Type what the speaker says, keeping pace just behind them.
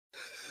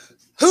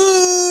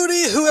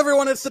Anywho,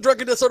 everyone, it's the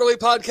Drunken Disorderly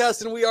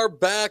Podcast, and we are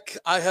back.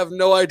 I have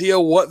no idea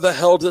what the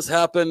hell just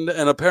happened,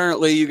 and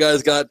apparently you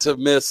guys got to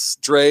miss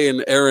Dre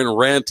and Aaron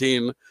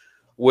ranting,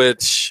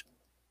 which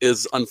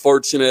is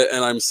unfortunate,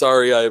 and I'm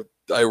sorry. I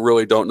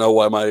really don't know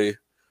why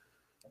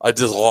I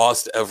just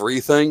lost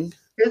everything.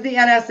 It was the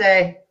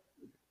NSA.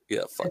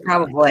 Yeah, fuck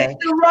probably.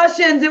 It's the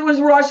Russians. It was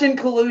Russian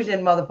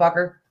collusion,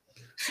 motherfucker.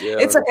 Yeah.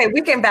 It's okay.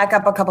 We can back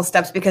up a couple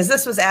steps because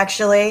this was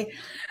actually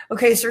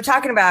okay. So we're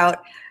talking about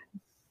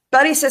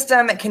buddy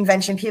system at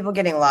convention, people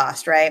getting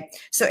lost, right?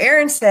 So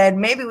Aaron said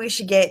maybe we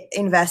should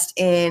invest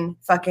in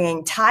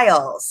fucking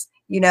tiles,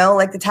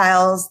 like the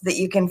tiles that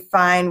you can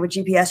find with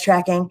GPS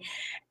tracking.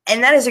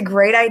 And that is a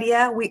great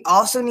idea. We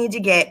also need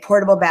to get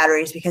portable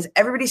batteries because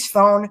everybody's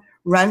phone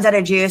runs out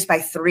of juice by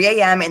 3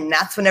 a.m. and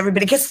that's when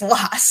everybody gets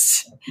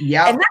lost.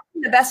 Yeah. And that's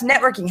when the best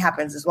networking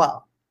happens as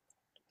well.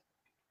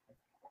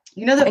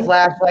 You know the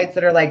flashlights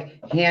that are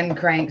like hand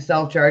crank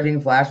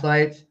self-charging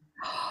flashlights?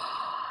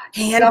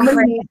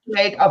 Somebody needs to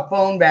make a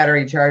phone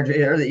battery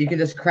charger that you can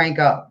just crank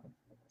up.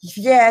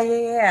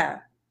 Yeah.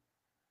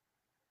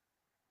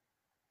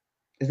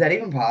 Is that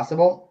even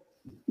possible?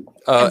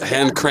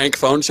 Hand crank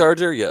phone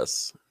charger?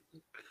 Yes.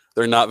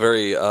 They're not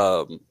very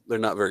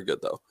good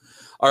though.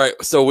 All right,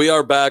 so we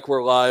are back.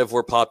 We're live.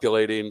 We're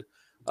populating.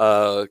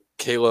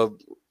 Caleb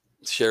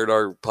shared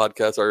our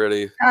podcast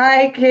already.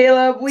 Hi,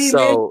 Caleb. We miss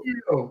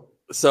you.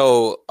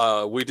 So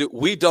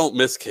we don't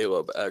miss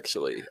Caleb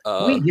actually.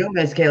 We do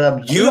miss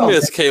Caleb. You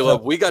miss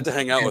Caleb. We got to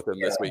hang out with him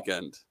this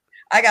weekend.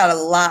 I got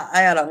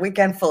a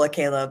weekend full of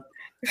Caleb.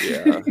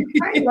 Yeah.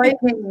 I like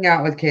hanging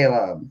out with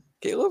Caleb.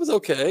 Caleb is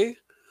okay.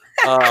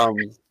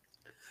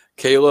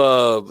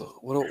 Caleb,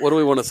 what do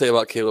we want to say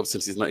about Caleb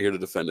since he's not here to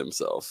defend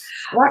himself?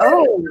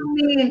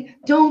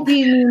 Don't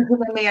be mean to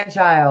the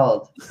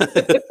man-child.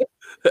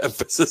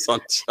 Emphasis on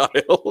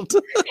child.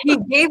 He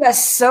gave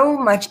us so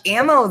much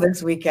ammo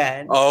this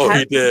weekend. Oh,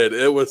 he did.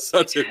 It was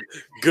such a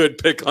good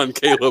pick on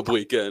Caleb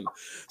weekend.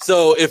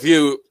 So if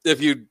this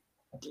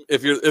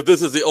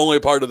is the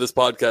only part of this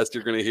podcast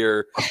you're going to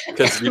hear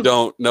because you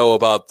don't know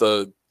about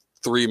the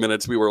 3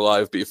 minutes we were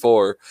live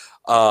before,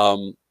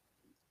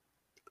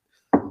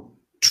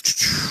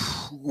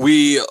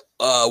 we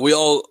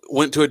all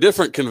went to a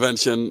different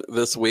convention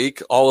this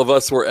week. All of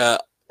us were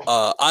at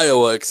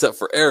Iowa except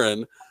for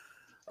Aaron.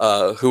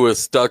 Who was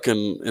stuck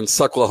in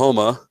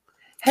Sucklahoma.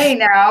 Hey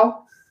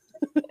now.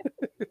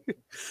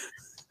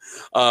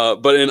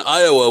 But in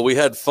Iowa, we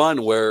had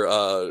fun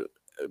where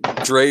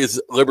Dre's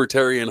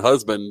libertarian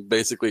husband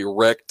basically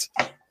wrecked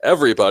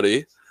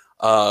everybody.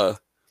 And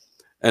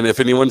if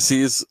anyone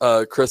sees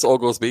Chris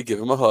Oglesby, give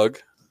him a hug.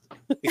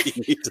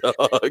 He needs a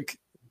hug.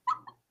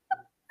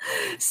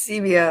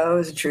 CBO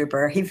was a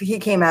trooper. He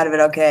came out of it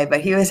okay,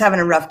 but he was having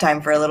a rough time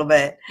for a little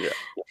bit. Yeah.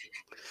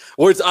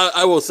 Well,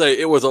 I will say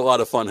it was a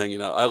lot of fun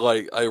hanging out.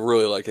 I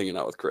really like hanging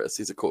out with Chris.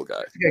 He's a cool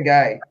guy. He's a good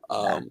guy.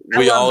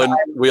 We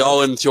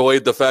all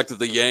enjoyed the fact that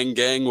the Yang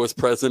Gang was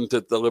present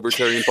at the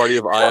Libertarian Party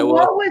of Iowa.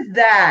 What was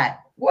that?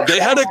 They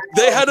had a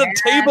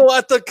table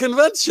at the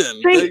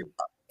convention.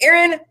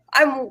 Aaron,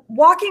 I'm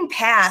walking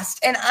past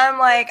and I'm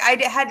like, I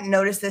hadn't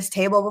noticed this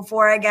table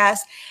before, I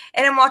guess.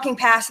 And I'm walking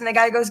past and the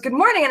guy goes, "Good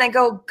morning." And I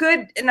go,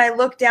 "Good." And I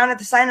look down at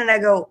the sign and I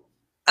go,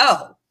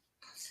 "Oh."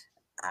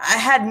 I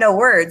had no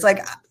words. Like,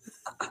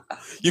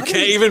 you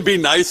can't even be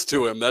nice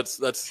to him. That's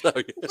how what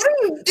are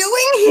you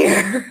doing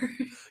here?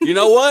 You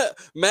know what?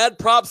 Mad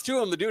props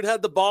to him. The dude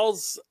had the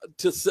balls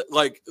to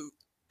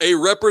a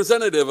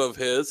representative of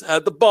his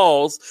had the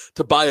balls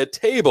to buy a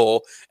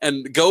table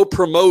and go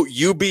promote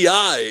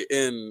UBI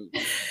in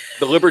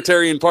the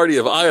Libertarian Party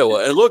of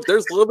Iowa. And look,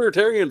 there's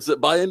libertarians that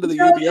buy into the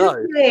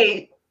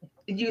UBI.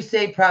 You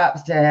say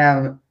props to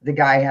him. The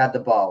guy had the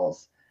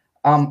balls.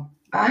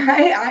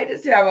 I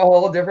just have a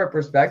whole different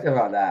perspective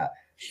on that.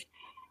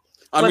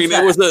 I mean,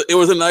 it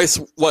was a nice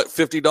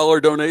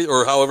 $50 donation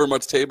or however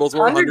much tables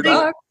were.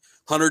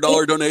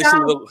 $100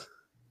 donation.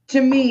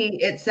 To me,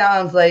 it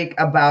sounds like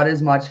about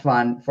as much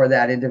fun for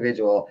that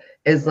individual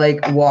as like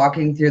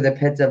walking through the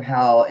pits of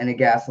hell in a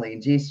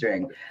gasoline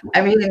G-string.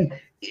 I mean,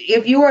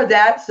 if you are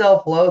that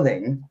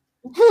self-loathing,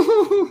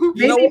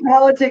 maybe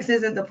politics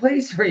isn't the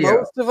place for you.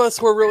 Most of us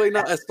were really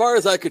nice. As far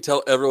as I could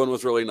tell, everyone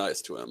was really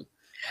nice to him.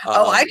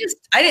 I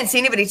didn't see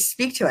anybody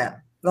speak to him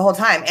the whole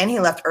time, and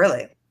he left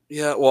early.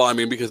 Yeah, well, I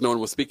mean, because no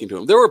one was speaking to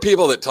him. There were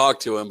people that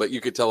talked to him, but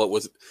you could tell it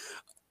was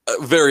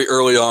very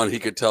early on. He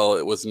could tell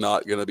it was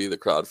not going to be the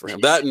crowd for him.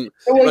 That, and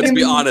let's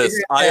be honest,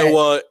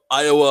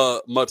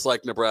 Iowa, much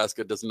like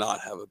Nebraska, does not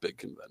have a big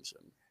convention.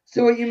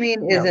 So what you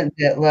mean isn't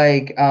that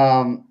like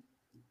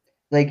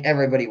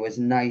everybody was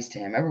nice to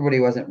him? Everybody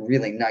wasn't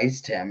really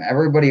nice to him.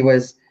 Everybody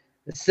was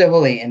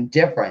civilly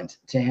indifferent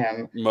to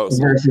him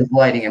versus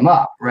lighting him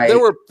up, right?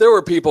 There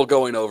were people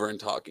going over and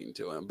talking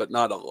to him, but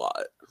not a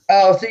lot.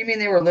 Oh, so you mean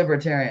they were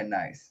libertarian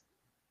nice?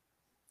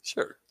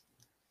 Sure.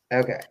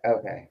 Okay,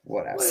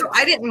 whatever. So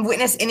I didn't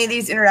witness any of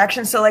these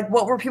interactions. So like,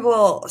 what were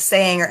people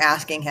saying or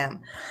asking him?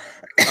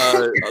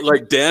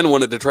 Like Dan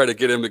wanted to try to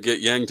get him to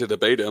get Yang to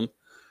debate him.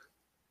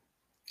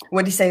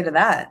 What did he say to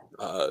that?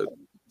 The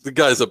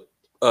guy's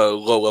a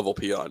low-level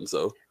peon.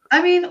 So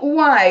I mean,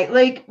 why?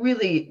 Like,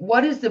 really,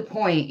 what is the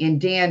point in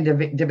Dan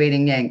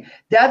debating Yang?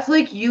 That's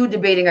like you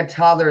debating a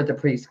toddler at the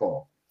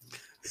preschool.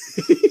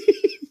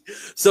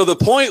 so the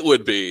point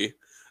would be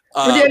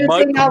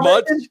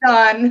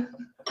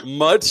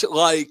much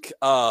like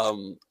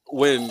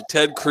when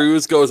Ted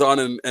Cruz goes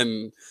on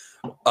and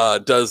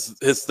does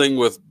his thing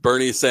with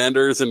Bernie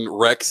Sanders and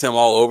wrecks him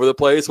all over the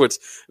place, which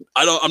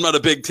I'm not a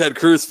big Ted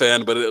Cruz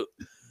fan, but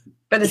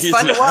it's he's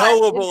fun to a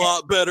hell of a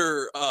lot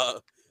better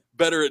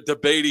at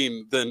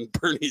debating than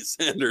Bernie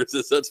Sanders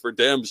is. That's for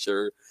damn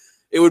sure.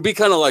 It would be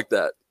kind of like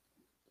that.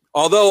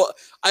 Although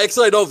I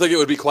don't think it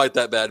would be quite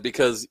that bad,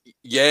 because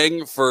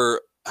Yang,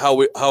 for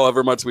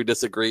however much we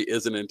disagree,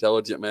 is an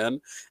intelligent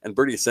man, and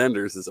Bernie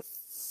Sanders is a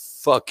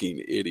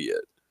fucking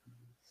idiot.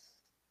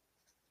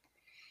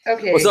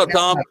 Okay. What's up,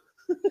 Tom?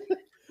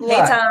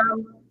 Hey,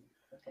 Tom.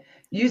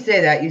 You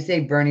say that. You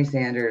say Bernie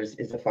Sanders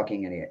is a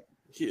fucking idiot.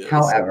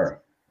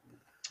 However,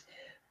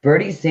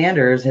 Bernie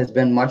Sanders has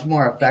been much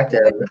more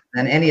effective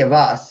than any of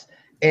us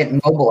at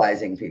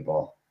mobilizing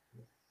people.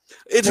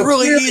 It's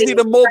really easy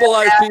to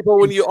mobilize people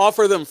when you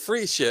offer them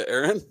free shit,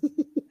 Aaron.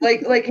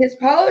 like his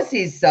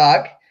policies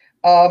suck,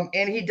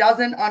 and he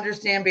doesn't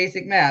understand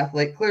basic math,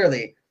 like,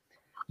 clearly.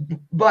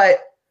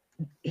 But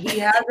he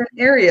has an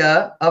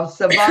area of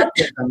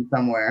savantdom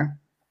somewhere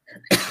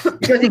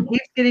because he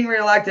keeps getting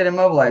reelected and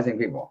mobilizing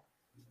people.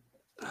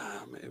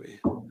 Maybe.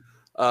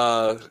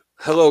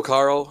 Hello,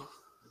 Carl.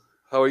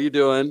 How are you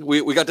doing?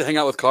 We got to hang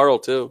out with Carl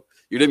too.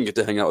 You didn't get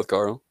to hang out with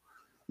Carl.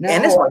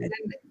 No,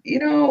 you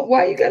know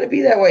why you got to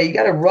be that way? You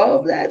got to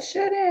rub that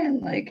shit in.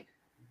 Like,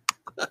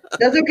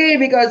 that's okay,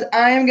 because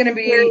I am going to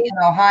be in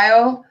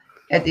Ohio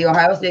at the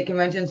Ohio State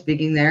Convention,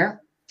 speaking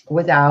there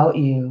without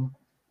you.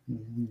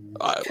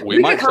 We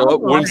might show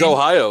up. When's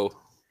Ohio?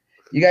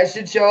 You guys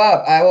should show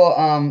up. I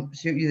will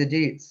shoot you the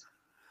deets.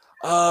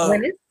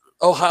 Ohio.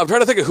 I'm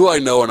trying to think of who I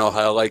know in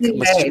Ohio. Like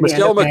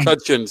Michelle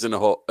McCutcheon's in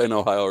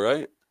Ohio,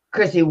 right?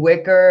 Chrissy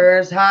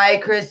Wickers. Hi,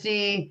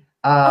 Chrissy.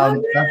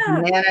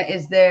 Nana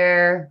is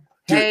there.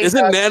 Dude, hey,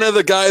 isn't Nana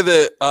the guy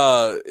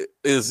that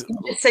is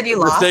said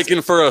you mistaken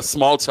lost? For a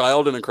small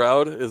child in a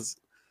crowd?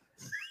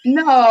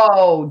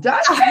 No,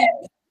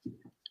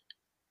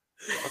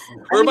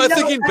 or am I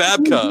thinking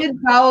Babka? He did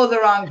follow the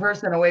wrong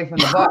person away from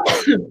the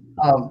bus.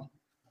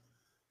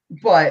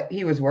 But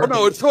he was working. Oh,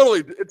 no, it's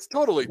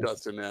totally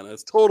Dustin Nana.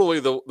 It's totally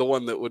the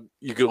one that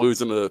you could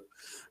lose in a.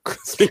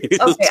 Okay,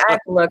 I have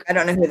to look. I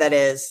don't know who that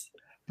is.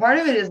 Part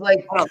of it is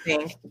like, I don't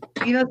think,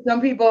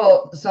 some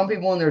people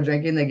when they're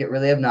drinking, they get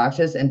really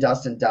obnoxious, and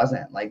Dustin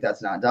doesn't. Like,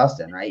 that's not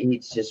Dustin, right?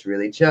 He's just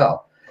really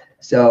chill.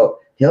 So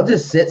he'll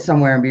just sit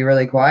somewhere and be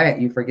really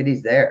quiet. You forget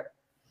he's there.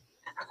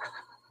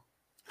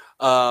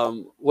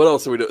 What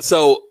else are we doing?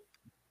 So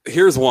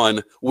here's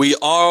one. We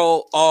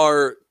all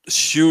are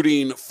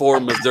shooting for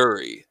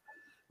Missouri.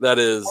 That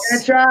is, we're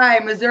gonna try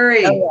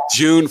Missouri.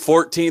 June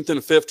 14th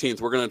and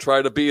 15th. We're going to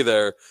try to be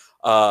there.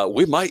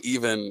 We might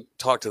even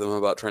talk to them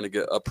about trying to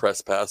get a press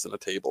pass and a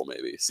table,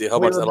 maybe. See how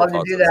much that'll cost. I would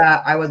love to do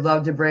that. I would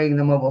love to bring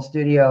the mobile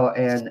studio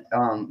and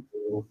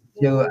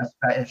do a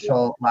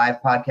special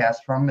live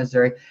podcast from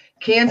Missouri.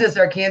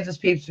 Our Kansas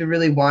peeps, we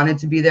really wanted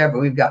to be there, but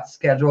we've got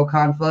schedule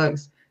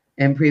conflicts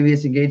and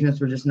previous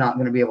engagements. We're just not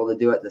going to be able to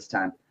do it this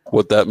time.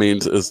 What that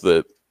means is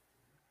that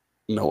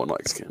no one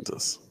likes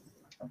Kansas.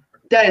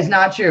 That is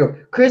not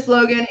true. Chris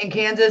Logan in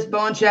Kansas,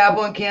 Bowen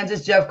Chapel in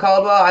Kansas, Jeff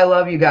Caldwell, I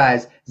love you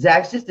guys.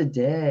 Zach's just a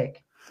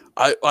dick.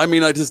 I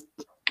mean,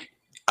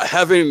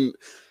 having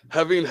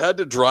had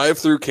to drive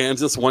through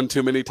Kansas one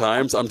too many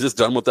times, I'm just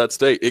done with that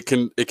state. It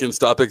can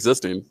stop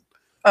existing.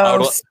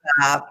 Oh,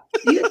 stop.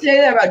 You say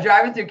that about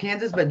driving through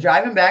Kansas, but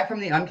driving back from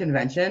the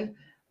unconvention,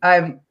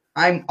 I'm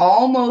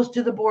almost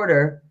to the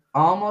border,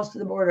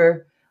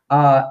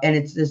 and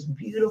it's this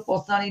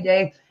beautiful sunny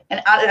day,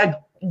 and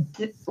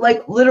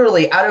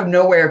literally out of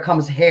nowhere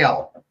comes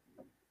hail.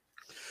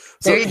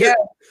 So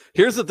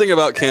here's the thing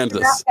about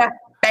Kansas.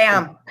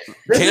 Bam.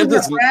 This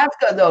Kansas, is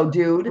Nebraska, though,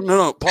 dude.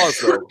 No, pause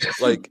though.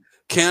 Like,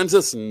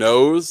 Kansas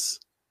knows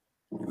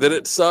that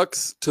it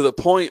sucks to the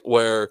point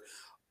where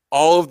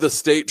all of the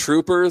state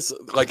troopers,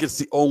 like, it's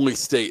the only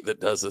state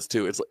that does this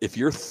too. It's like, if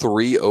you're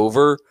 3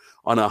 over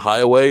on a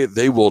highway,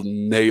 they will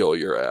nail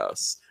your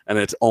ass, and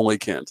it's only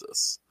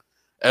Kansas.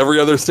 Every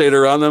other state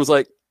around them is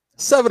like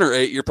 7 or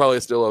 8. You're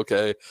probably still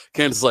okay.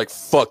 Kansas is like,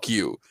 fuck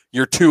you.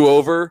 You're 2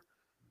 over.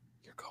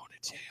 You're going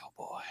to jail,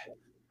 boy.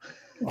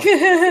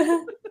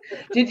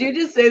 Did you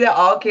just say that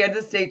all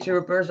Kansas state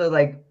troopers are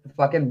like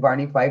fucking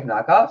Barney Fife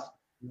knockoffs?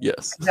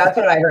 Yes. That's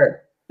what I heard.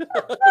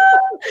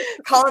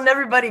 Calling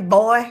everybody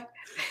boy.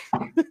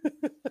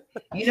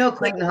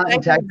 Clinton Hunt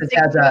in Texas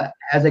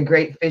has a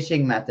great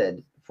fishing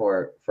method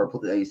for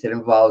police. It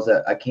involves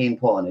a cane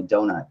pole and a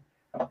donut.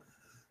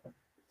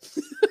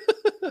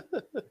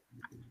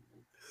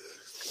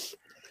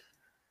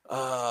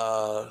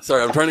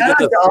 Sorry, I'm trying to get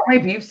this. All my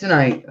beefs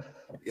tonight.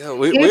 Yeah,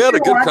 we had a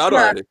good crowd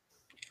already.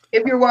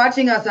 If you're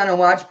watching us on a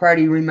watch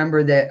party,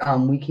 remember that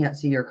we can't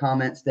see your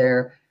comments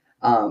there.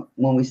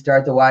 When we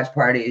start the watch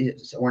party,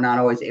 we're not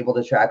always able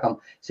to track them.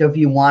 So if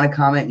you want to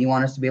comment and you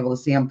want us to be able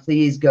to see them,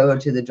 please go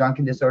to the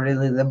Drunken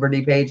Disorderly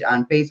Liberty page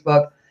on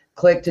Facebook.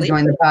 Click to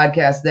join the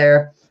podcast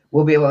there.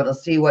 We'll be able to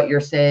see what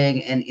you're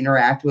saying and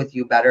interact with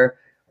you better.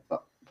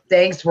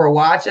 Thanks for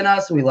watching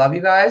us. We love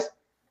you guys.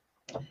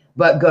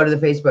 But go to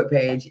the Facebook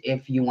page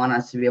if you want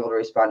us to be able to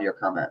respond to your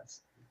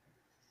comments.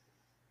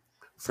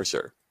 For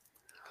sure.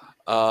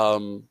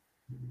 So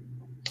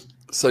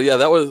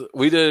yeah,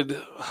 we did.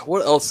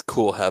 What else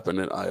cool happened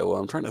in Iowa?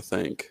 I'm trying to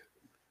think.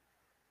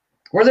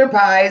 Were there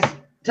pies?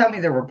 Tell me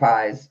there were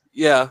pies.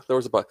 Yeah, there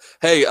was a pie.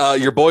 Hey,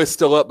 your boy's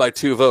still up by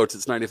 2 votes.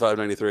 It's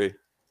 95-93.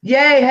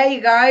 Yay. Hey,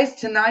 you guys,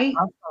 tonight,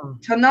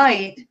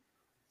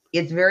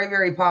 it's very,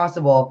 very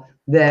possible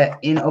that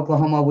in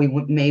Oklahoma, we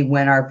may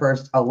win our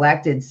first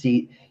elected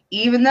seat,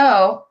 even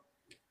though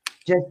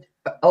just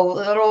a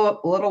little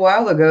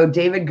while ago,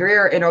 David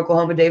Greer in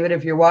Oklahoma, David,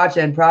 if you're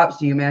watching, props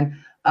to you, man.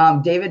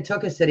 David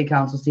took a city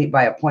council seat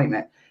by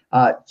appointment.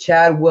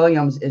 Chad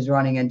Williams is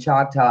running in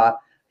Choctaw.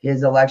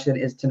 His election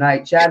is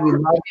tonight. Chad, we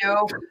love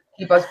you.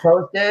 Keep us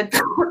posted.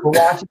 We're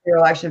watching your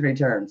election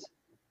returns.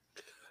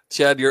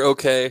 Chad, you're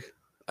okay.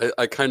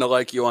 I kind of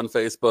like you on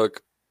Facebook,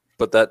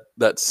 but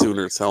that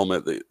Sooners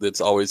helmet that's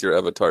always your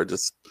avatar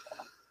just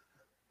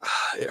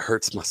it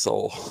hurts my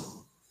soul.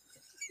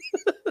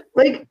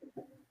 Like,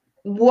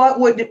 what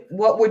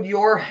would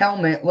your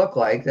helmet look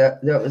like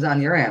that was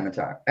on your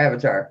avatar?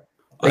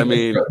 Like, I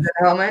mean,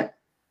 helmet.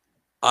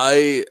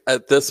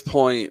 At this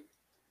point,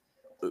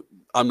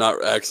 I'm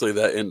not actually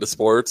that into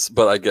sports,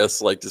 but I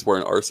guess like just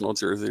wearing an Arsenal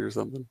jersey or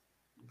something.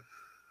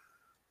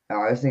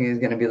 Oh, I was thinking it was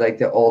going to be like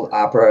the old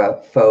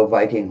opera faux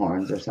Viking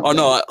horns or something. Oh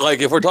no!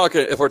 Like if we're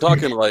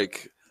talking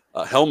like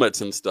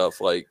helmets and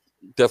stuff, like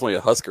definitely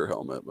a Husker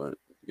helmet, but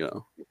you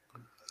know,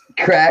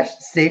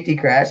 safety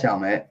crash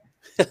helmet.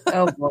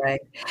 Oh boy!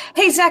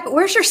 Hey Zach,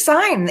 where's your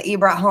sign that you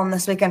brought home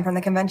this weekend from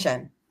the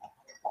convention?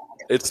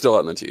 It's still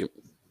out in the Jeep.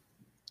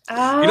 You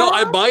know,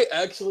 I might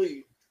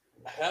actually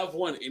have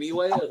one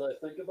anyway as I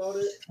think about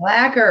it.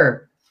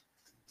 Slacker.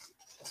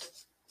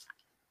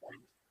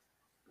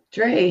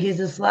 Dre, he's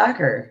a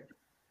slacker.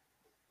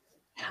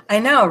 I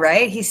know,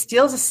 right? He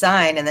steals a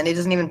sign and then he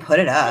doesn't even put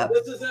it up.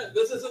 This isn't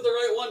the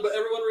right one, but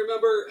everyone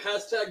remember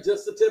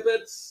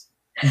 #JustTheTippets.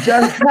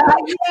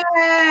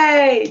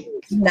 Yay!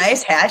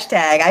 Nice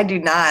hashtag. I do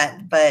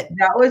not, but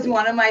that was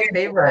one of my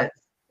favorites.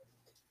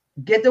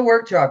 Get the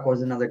work truck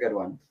was another good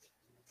one.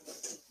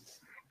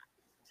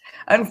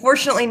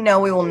 Unfortunately, no,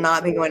 we will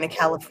not be going to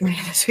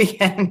California this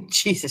weekend.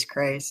 Jesus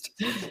Christ.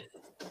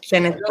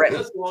 Kenneth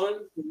Britton.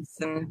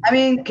 I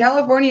mean,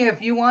 California,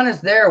 if you want us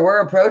there,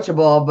 we're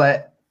approachable,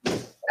 but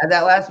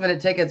that last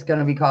minute ticket's going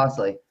to be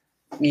costly.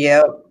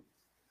 Yep.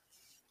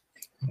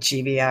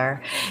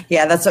 GBR.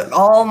 Yeah, that's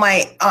all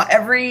my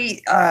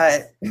every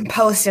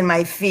post in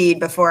my feed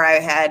before I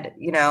had,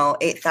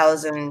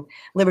 8,000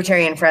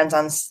 libertarian friends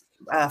on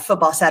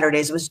football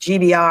Saturdays was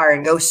GBR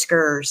and go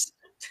Skurs.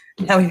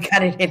 Now we've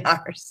got it in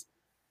ours.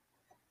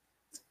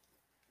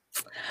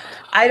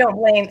 I don't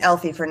blame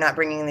Elfie for not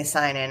bringing the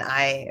sign in.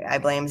 I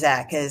blame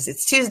Zach because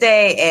it's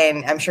Tuesday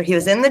and I'm sure he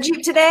was in the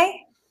Jeep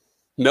today.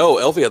 No,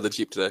 Elfie had the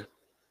Jeep today.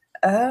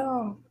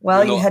 Oh,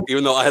 well,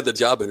 even though I had the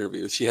job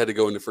interview, she had to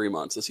go into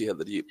Fremont, so she had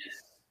the Jeep.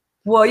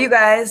 Well, you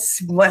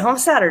guys went home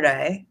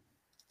Saturday.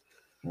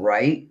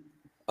 Right.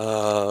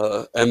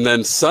 And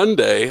then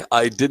Sunday,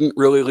 I didn't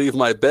really leave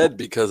my bed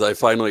because I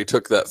finally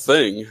took that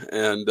thing.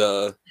 And,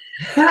 oh,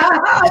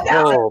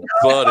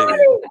 buddy.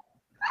 Funny.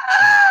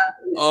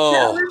 Oh,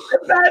 that was the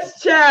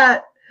best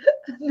chat.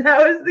 That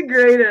was the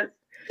greatest.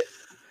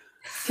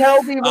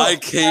 Tell people. I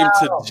came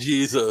to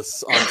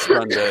Jesus on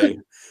Sunday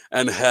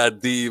and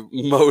had the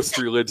most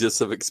religious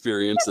of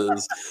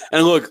experiences.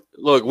 And look,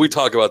 we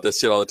talk about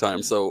this shit all the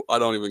time, so I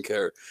don't even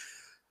care.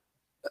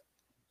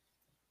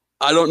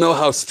 I don't know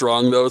how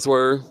strong those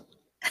were,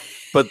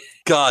 but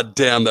god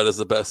damn, that is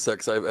the best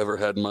sex I've ever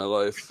had in my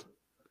life.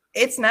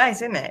 It's nice,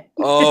 isn't it?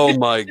 Oh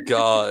my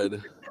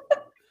god.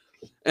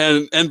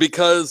 And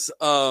because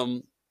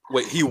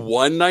wait, he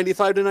won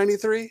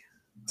 95-93?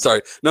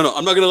 Sorry. No,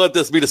 I'm not going to let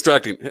this be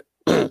distracting.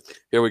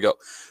 Here we go.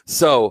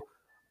 So,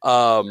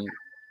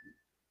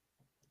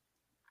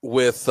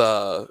 with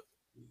how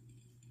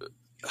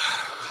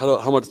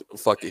much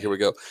fuck it, here we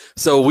go.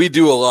 So we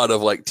do a lot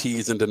of like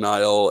tease and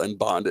denial and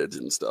bondage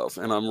and stuff,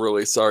 and I'm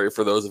really sorry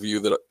for those of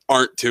you that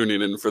aren't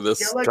tuning in for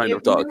this kind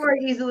of talk. You are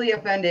easily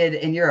offended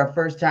and you're a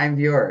first-time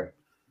viewer.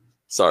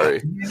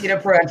 Sorry. You need a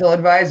parental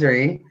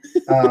advisory.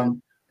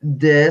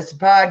 This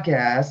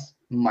podcast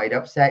might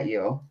upset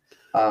you.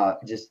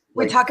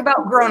 We talk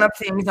about grown-up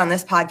things on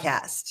this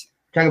podcast.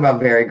 Talk about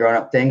very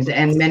grown-up things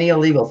and many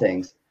illegal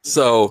things.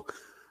 So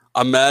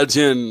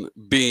imagine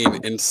being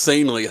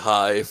insanely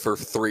high for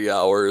 3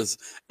 hours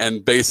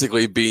and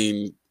basically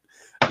being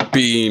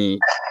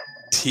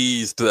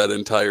teased that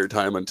entire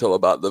time until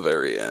about the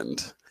very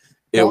end.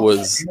 It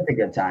was a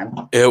good time.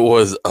 It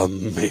was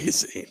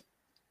amazing.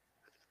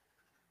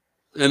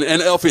 And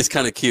Elfie's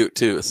kind of cute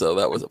too, so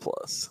that was a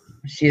plus.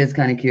 She is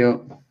kind of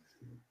cute.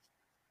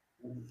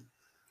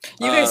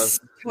 You guys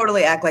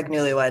totally act like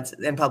newlyweds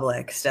in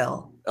public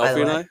still.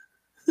 Elfie and I?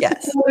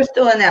 Yes. We're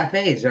still in that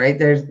phase, right?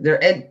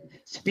 And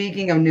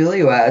speaking of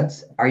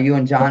newlyweds, are you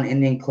and John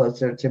any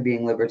closer to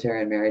being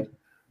libertarian married?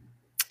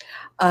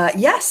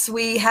 Yes,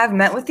 we have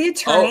met with the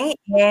attorney,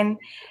 and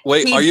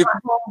wait, are you?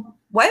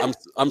 What?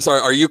 I'm sorry.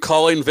 Are you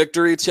calling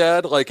victory,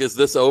 Chad? Like, is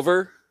this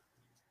over?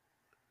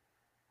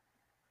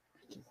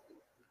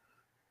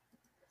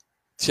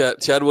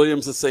 Chad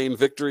Williams is saying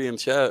victory in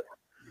chat.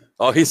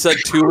 Oh, he said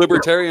 2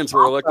 libertarians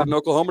were elected in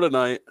Oklahoma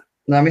tonight.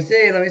 Let me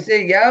see.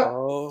 Yep.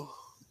 Oh,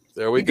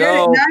 there we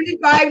go.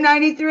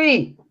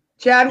 95-93.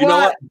 Chad, you know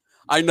what?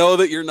 I know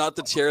that you're not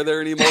the chair there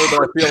anymore,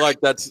 but I feel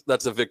like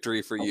that's a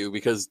victory for you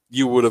because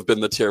you would have been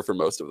the chair for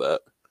most of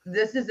that.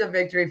 This is a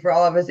victory for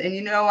all of us. And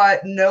you know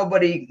what?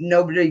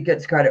 Nobody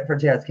gets credit for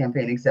Chad's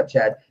campaign except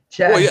Chad.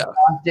 Chad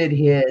busted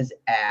his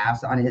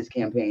ass on his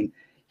campaign.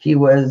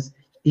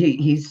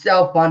 He's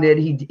self-funded.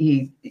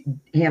 He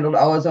handled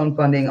all his own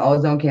funding, all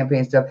his own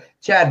campaign stuff.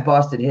 Chad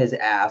busted his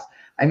ass.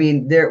 I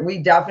mean, he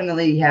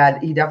definitely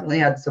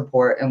had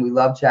support, and we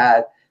love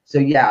Chad. So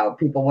yeah,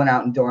 people went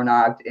out and door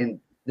knocked, and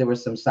there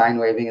was some sign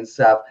waving and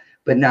stuff.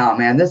 But no,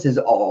 man, this is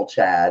all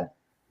Chad.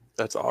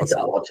 That's awesome. It's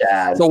all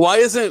Chad. So why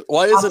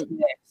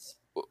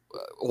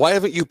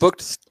haven't you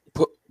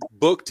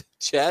booked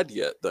Chad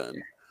yet then?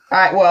 All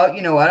right. Well,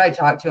 you know what? I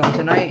talked to him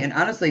tonight, and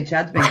honestly,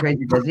 Chad's been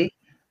crazy busy.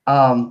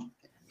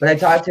 But I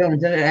talked to him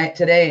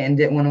today and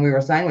when we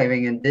were sign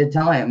waving and did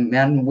tell him,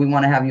 man, we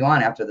want to have you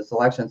on after this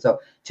election. So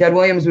Chad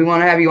Williams, we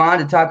want to have you on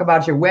to talk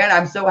about your win.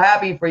 I'm so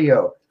happy for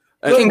you.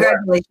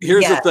 Congratulations.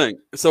 Here's the thing.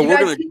 So he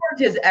worked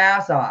his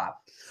ass off.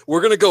 We're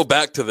gonna go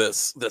back to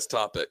this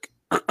topic.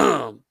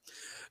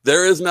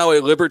 There is now a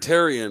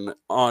libertarian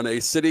on a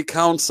city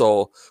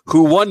council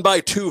who won by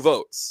 2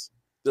 votes.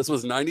 This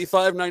was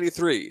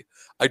 95-93.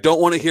 I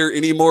don't want to hear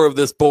any more of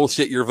this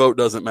bullshit. Your vote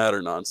doesn't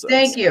matter nonsense.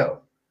 Thank you.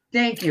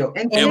 And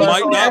it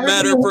might not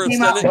matter for a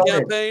Senate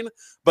campaign,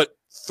 but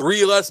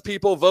 3 less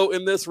people vote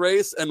in this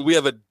race, and we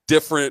have a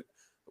different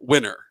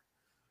winner.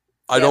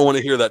 I don't want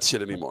to hear that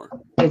shit anymore.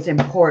 It's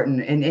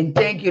important. And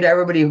thank you to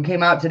everybody who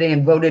came out today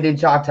and voted in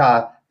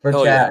Choctaw for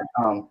Chad.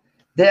 Yeah.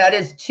 That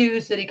is 2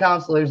 city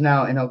councilors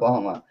now in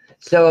Oklahoma.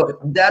 So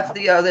that's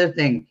the other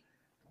thing.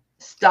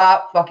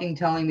 Stop fucking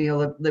telling me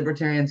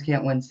libertarians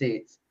can't win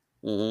seats.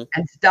 Mm-hmm.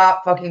 And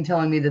stop fucking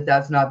telling me that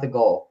that's not the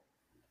goal.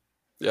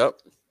 Yep.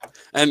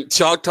 And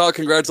Choctaw,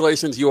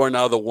 congratulations. You are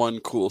now the 1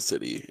 cool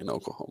city in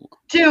Oklahoma.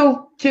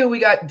 2. We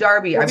got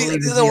Darby, I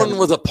believe. The other one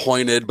was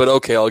appointed, but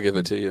okay, I'll give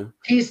it to you.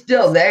 He's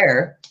still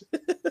there.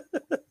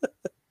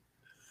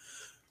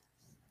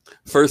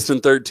 First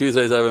and third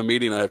Tuesdays, I have a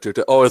meeting I have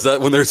to. Oh, is that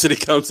when their city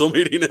council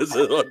meeting is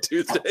on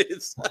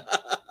Tuesdays?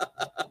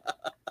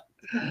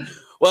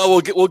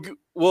 Well,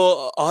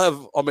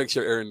 I'll make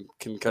sure Aaron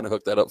can kind of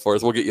hook that up for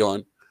us. We'll get you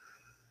on.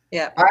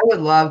 Yeah, I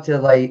would love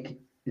to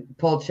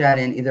pull Chad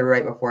in either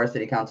right before a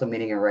city council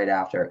meeting or right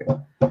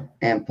after,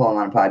 and pull him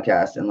on a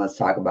podcast and let's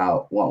talk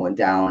about what went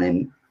down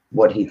and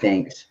what he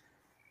thinks.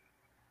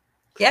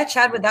 Yeah,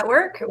 Chad, would that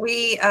work?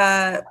 We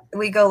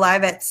go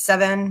live at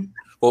 7.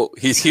 Well,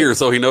 he's here,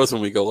 so he knows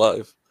when we go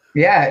live.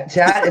 Yeah,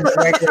 Chad is a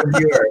regular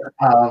viewer.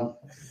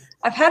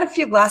 I've had a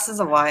few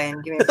glasses of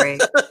wine. Give me a break.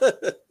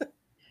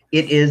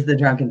 It is the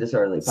Drunk and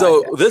Disorderly podcast.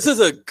 So this is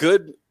a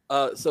good.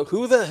 So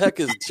who the heck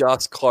is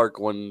Josh Clark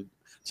when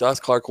Josh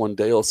Clark won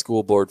Dale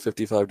School Board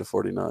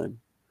 55-49?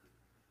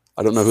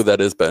 I don't know who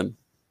that is, Ben.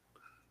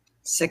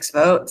 6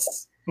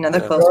 votes. Another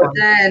close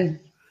one.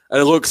 And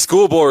look,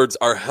 school boards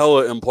are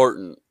hella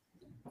important.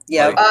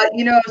 Yeah.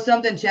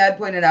 Something Chad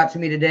pointed out to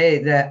me today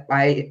that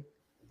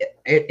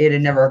it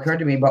had never occurred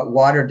to me, but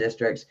water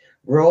districts,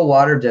 rural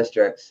water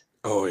districts.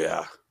 Oh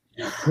yeah.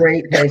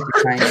 Great place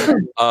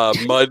to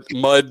find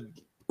mud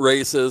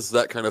races,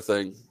 that kind of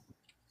thing.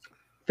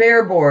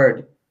 Fair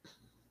board.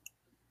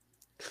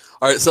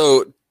 All right,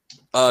 so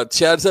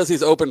Chad says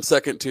he's open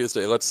second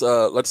Tuesday.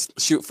 Let's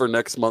shoot for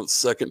next month's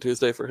second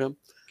Tuesday for him.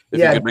 If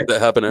you could make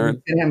that happen,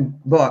 Aaron. Get him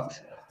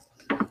booked.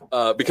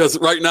 Because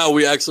right now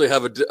we actually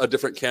have a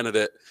different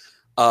candidate.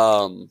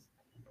 So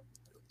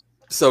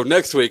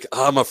next week,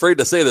 I'm afraid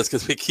to say this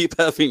because we keep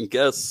having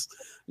guests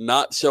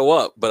not show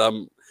up, but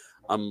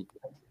I'm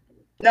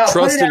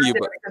trusting you.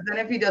 Because then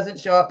if he doesn't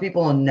show up,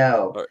 people will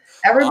know. Right.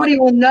 Everybody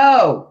will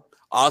know.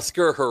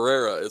 Oscar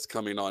Herrera is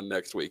coming on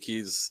next week.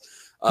 He's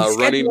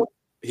running.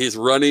 He's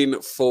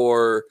running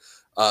for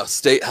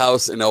State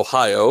House in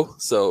Ohio.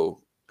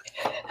 So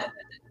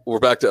we're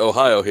back to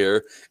Ohio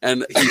here,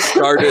 and he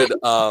started.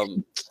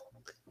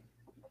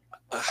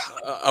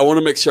 I want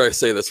to make sure I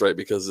say this right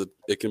because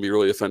it can be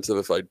really offensive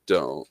if I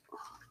don't.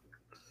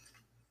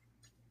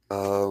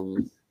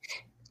 The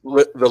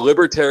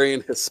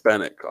Libertarian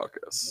Hispanic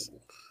Caucus.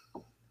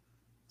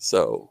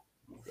 So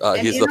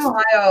he's in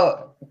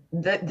Ohio.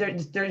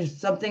 There's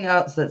something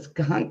else that's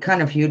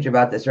kind of huge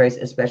about this race,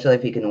 especially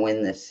if he can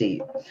win this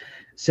seat.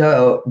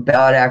 So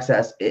ballot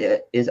access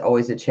is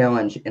always a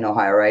challenge in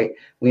Ohio, right?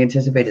 We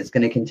anticipate it's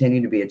going to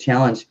continue to be a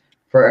challenge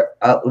for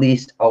at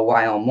least a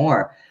while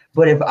more.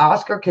 But if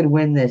Oscar can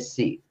win this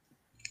seat,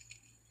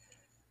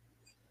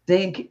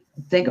 think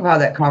think of how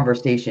that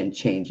conversation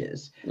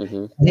changes.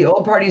 Mm-hmm. The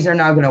old parties are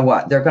now going to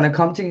what? They're going to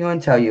come to you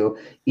and tell you,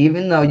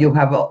 even though you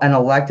have an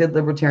elected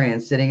libertarian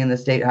sitting in the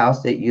state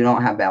house, that you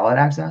don't have ballot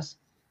access.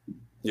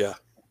 Yeah.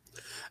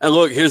 And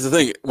look, here's the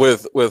thing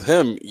with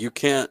him, you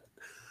can't.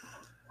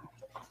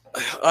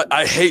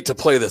 I hate to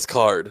play this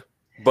card,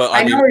 but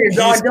I mean,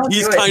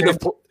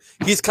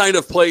 he's kind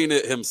of playing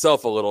it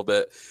himself a little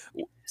bit.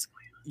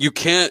 You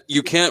can't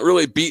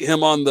really beat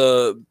him on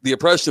the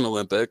oppression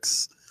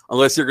Olympics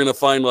unless you're going to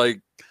find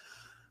like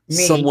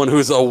someone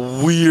who's a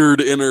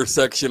weird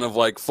intersection of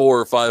like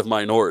 4 or 5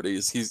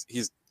 minorities.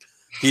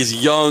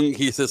 He's young,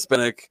 he's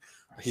Hispanic,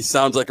 he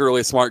sounds like a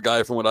really smart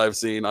guy from what I've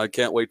seen. I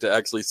can't wait to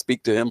actually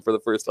speak to him for the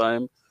first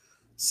time.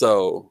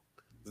 So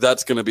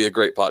that's going to be a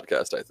great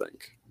podcast, I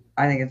think.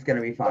 I think it's going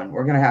to be fun.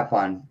 We're going to have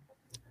fun.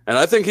 And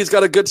I think he's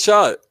got a good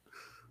shot.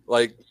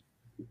 Like,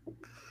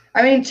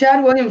 I mean,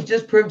 Chad Williams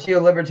just proved to you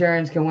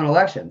libertarians can win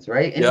elections,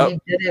 right? And he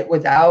did it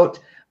without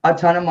a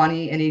ton of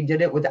money, and he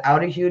did it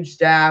without a huge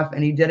staff,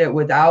 and he did it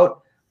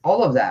without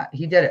all of that.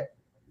 He did it.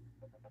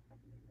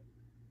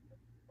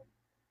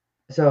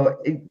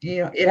 So,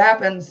 it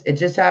happens. It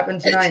just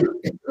happened tonight.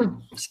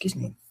 Excuse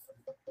me.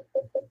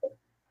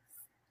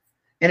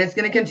 And it's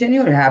going to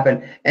continue to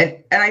happen.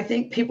 And I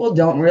think people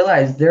don't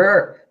realize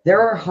there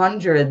are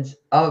hundreds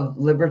of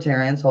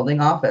libertarians holding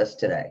office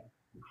today.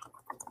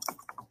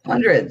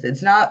 Hundreds.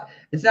 It's not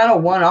a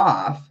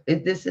one-off.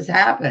 This is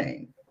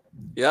happening.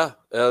 Yeah.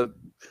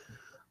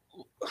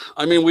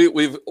 I mean,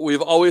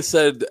 we've always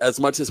said, as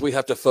much as we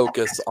have to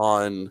focus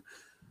on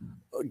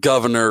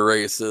governor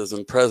races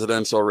and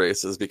presidential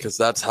races because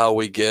that's how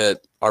we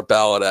get our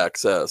ballot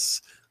access,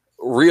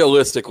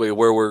 realistically,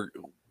 where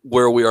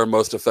we are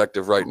most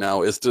effective right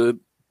now is to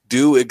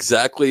do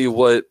exactly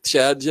what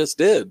Chad just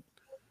did.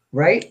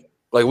 Right?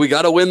 Like, we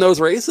got to win those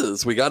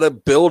races. We got to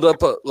build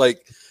up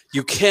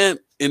you can't,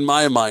 in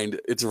my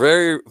mind, it's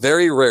very,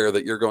 very rare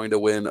that you're going to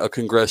win a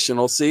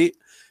congressional seat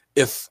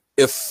if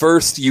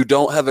first you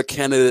don't have a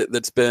candidate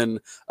that's been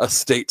a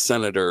state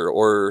senator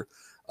or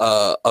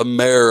a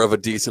mayor of a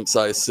decent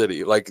sized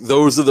city. Like,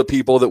 those are the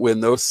people that win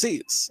those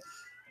seats.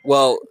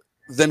 Well,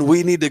 then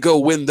we need to go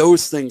win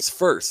those things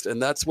first.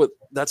 And that's what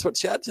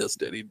Chad just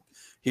did.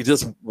 He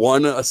just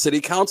won a city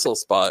council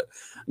spot.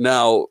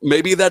 Now,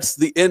 maybe that's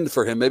the end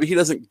for him. Maybe he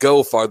doesn't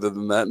go farther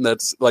than that. And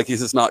that's like,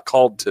 he's just not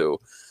called to,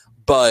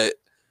 but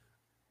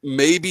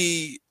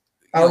maybe.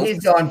 He's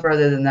going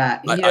further than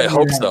that. I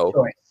hope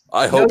so.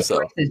 I hope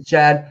so. Choices,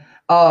 Chad.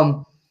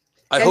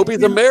 I hope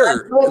he's a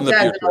mayor in the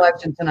future. An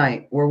election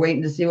tonight. We're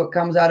waiting to see what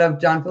comes out of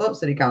John Phillips'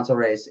 city council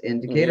race in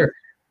Decatur.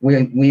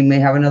 Mm-hmm. We may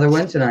have another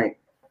win tonight.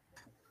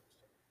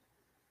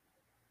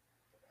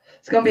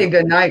 It's going to be a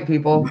good night,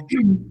 people.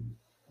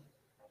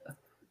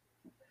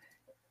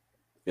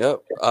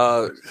 Yep.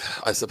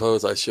 I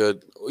suppose I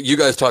should. You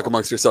guys talk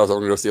amongst yourselves. I'm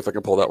going to go see if I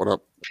can pull that one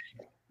up.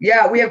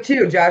 Yeah, we have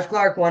 2. Josh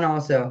Clark won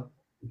also.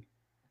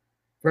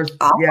 First,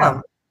 awesome.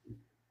 Yeah.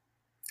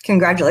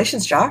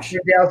 Congratulations, Josh.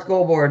 The Dale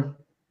School Board.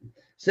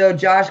 So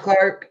Josh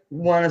Clark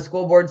won a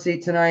school board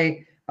seat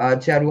tonight.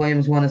 Chad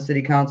Williams won a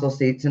city council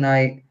seat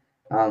tonight.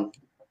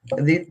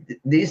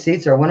 These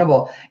seats are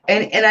winnable.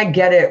 And I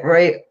get it,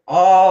 right?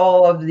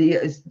 All of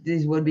these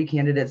would-be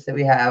candidates that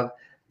we have,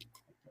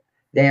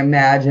 they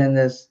imagine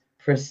this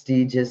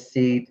prestigious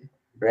seat,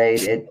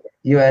 right? At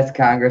U.S.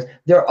 Congress.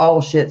 They're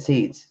all shit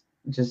seats,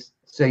 just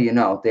so you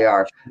know. They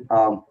are.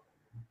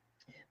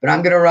 But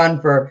I'm going to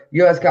run for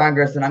U.S.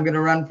 Congress, and I'm going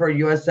to run for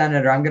U.S.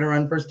 Senator. I'm going to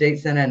run for state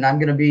Senate, and I'm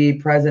going to be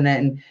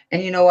president.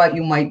 And you know what?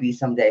 You might be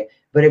someday.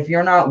 But if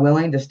you're not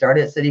willing to start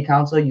at city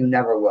council, you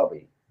never will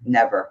be.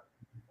 Never.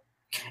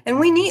 And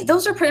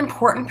those are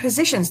important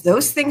positions.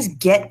 Those things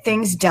get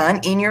things done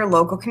in your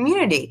local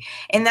community.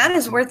 And that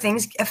is where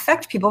things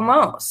affect people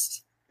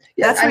most.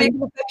 Yeah, that's where you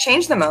can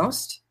change the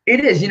most.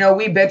 It is. We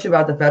bitch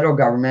about the federal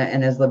government,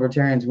 and as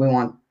libertarians, we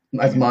want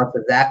as much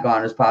of that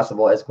gone as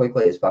possible, as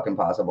quickly as fucking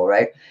possible,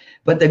 right?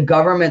 But the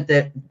government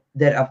that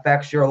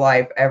affects your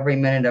life every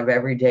minute of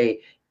every day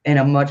in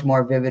a much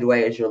more vivid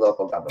way is your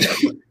local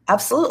government.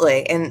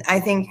 Absolutely. And I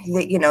think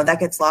that, that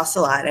gets lost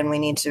a lot, and we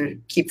need to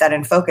keep that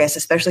in focus,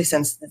 especially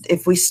since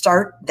if we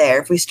start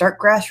there, if we start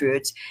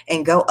grassroots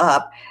and go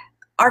up,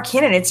 our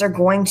candidates are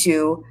going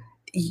to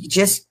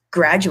just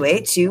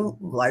graduate to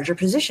larger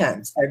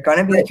positions. They're going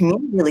to be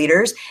community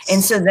leaders.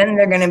 And so then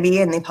they're going to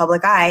be in the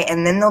public eye,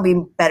 and then they'll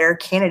be better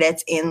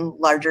candidates in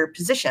larger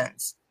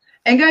positions.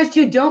 And guys,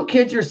 too, don't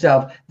kid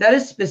yourself. That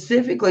is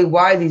specifically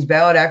why these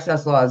ballot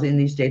access laws in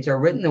these states are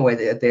written the way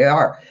that they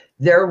are.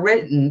 They're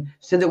written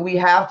so that we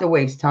have to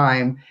waste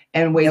time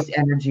and waste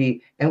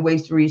energy and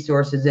waste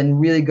resources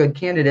and really good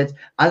candidates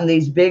on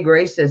these big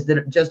races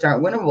that just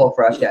aren't winnable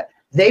for us yet.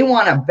 They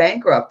want to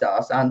bankrupt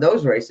us on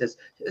those races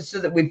so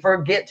that we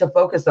forget to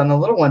focus on the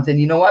little ones. And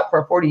you know what?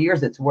 For 40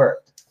 years, it's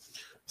worked.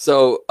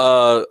 So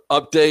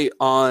update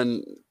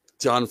on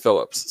John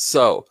Phillips.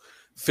 So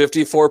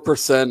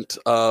 54%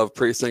 of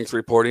precincts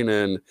reporting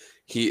in.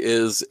 He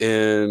is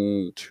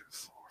in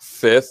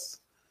 5th.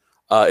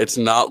 It's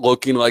not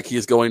looking like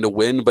he's going to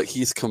win, but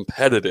he's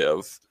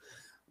competitive.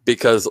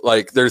 because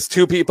like there's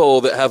 2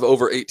 people that have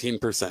over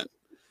 18%.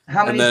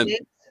 How many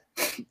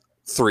seats?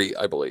 3,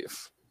 I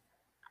believe.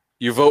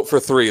 You vote for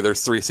 3,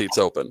 there's 3 seats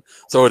open.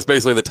 So it's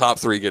basically the top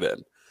 3 get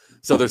in.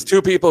 So there's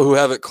 2 people who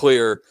have it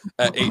clear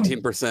at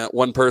 18%,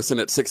 1 person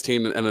at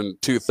 16 and then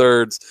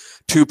 2/3,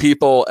 2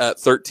 people at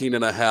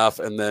 13.5,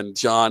 and then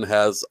John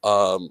has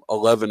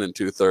 11 and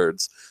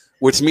 2/3,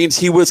 which means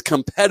he was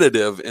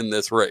competitive in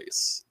this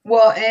race.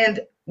 Well, and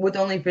with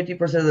only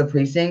 50% of the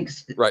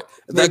precincts, right?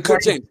 That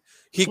could change.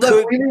 We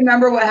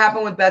remember what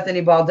happened with Bethany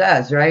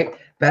Valdez, right?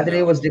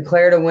 Bethany was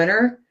declared a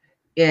winner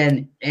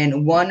and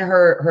won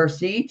her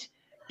seat.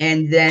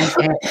 And then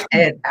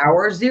at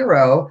hour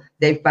 0,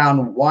 they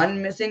found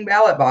 1 missing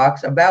ballot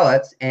box of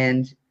ballots,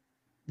 and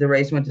the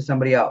race went to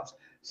somebody else.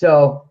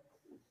 So,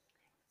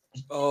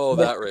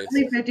 that race.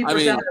 Only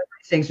 50% of the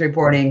precincts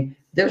reporting.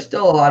 There's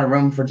still a lot of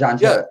room for John.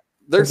 Yeah,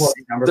 there's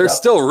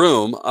still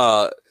room.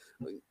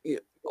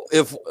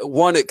 If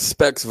one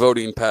expects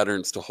voting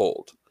patterns to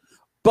hold.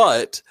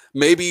 But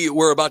maybe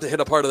we're about to hit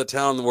a part of the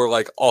town where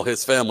like all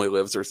his family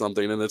lives or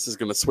something, and this is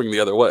going to swing the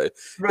other way.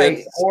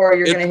 Right. Or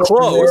you're going to hit the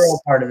rural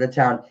part of the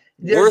town.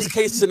 Worst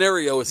case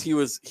scenario is he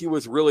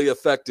was really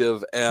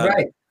effective and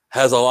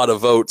has a lot of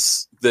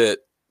votes that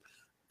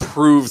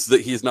proves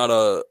that he's not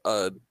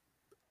a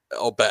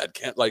bad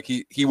can't like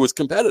he was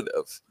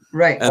competitive.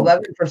 Right.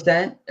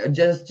 11%,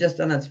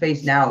 just on its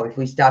face now, if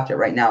we stopped it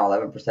right now,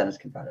 11% is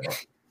competitive.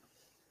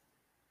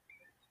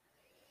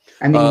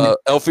 I mean,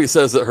 Elfie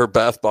says that her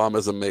bath bomb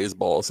is a maze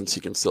ball since she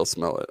can still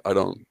smell it. I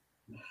don't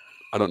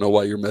know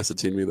why you're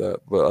messaging me that,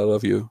 but I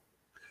love you.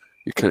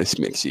 You're kind of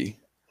smixy.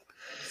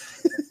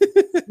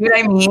 You know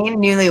what I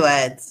mean?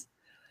 Newlyweds.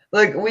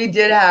 Look, we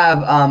did have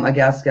a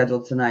guest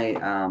scheduled tonight.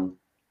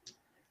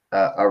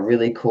 A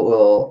really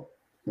cool,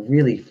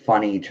 really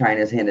funny, trying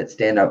his hand at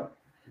stand-up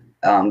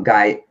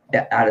guy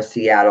out of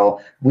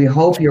Seattle. We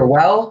hope you're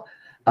well.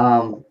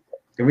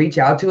 Reach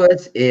out to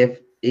us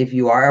if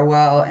you are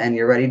well and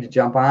you're ready to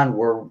jump on.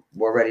 We're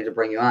ready to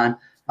bring you on.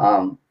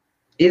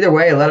 Either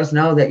way, let us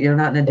know that you're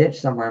not in a ditch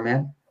somewhere,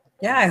 man.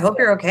 Yeah, I hope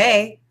you're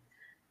okay.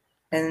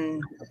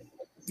 And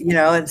you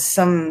know, it's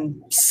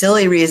some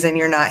silly reason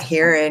you're not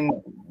here and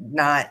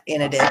not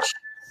in a ditch.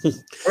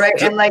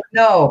 Right. And like,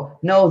 know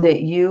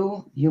that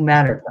you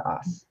matter to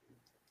us.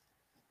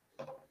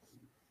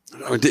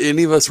 Do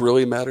any of us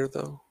really matter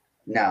though?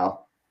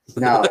 No,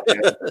 not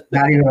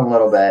even a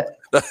little bit.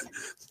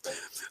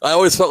 I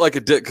always felt like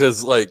a dick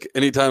because, like,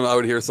 anytime I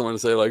would hear someone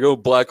say, like, "Oh,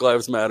 Black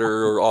Lives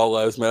Matter" or "All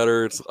Lives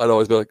Matter," I'd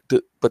always be like,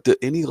 "But do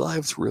any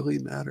lives really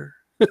matter?"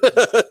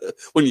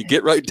 When you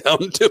get right down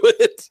to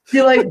it.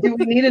 Do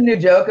we need a new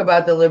joke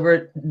about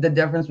the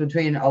difference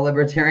between a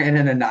libertarian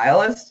and a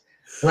nihilist?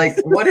 Like,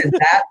 what is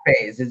that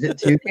phase? Is it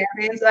 2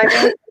 campaign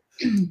cycles?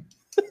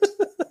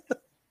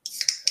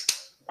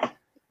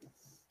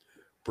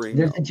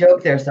 There's a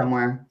joke there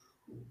somewhere.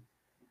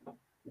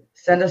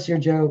 Send us your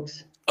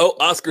jokes. Oh,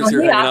 Oscar's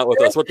here hanging out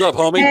with us. What's up,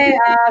 homie? Hey,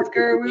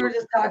 Oscar. We were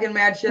just talking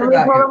mad shit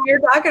about you. We were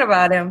talking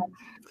about him.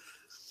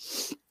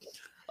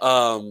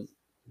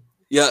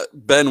 Yeah,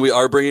 Ben, we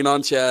are bringing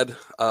on Chad,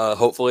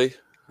 hopefully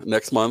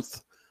next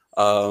month.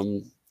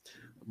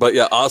 But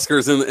yeah,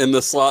 Oscar's in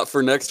the slot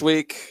for next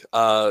week.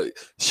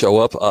 Show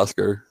up,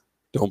 Oscar.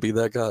 Don't be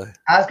that guy.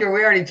 Oscar,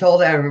 we already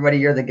told everybody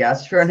you're the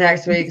guest for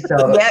next week. So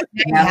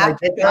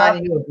it's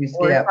on you if you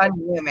skip. On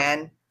you,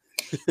 man.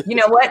 You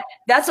know what?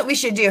 That's what we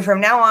should do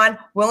from now on.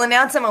 We'll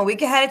announce them a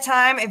week ahead of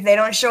time. If they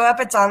don't show up,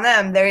 it's on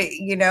them.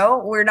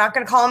 We're not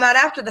going to call them out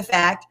after the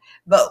fact,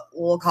 but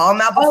we'll call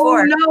them out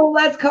before. Oh no,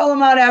 let's call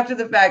them out after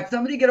the fact.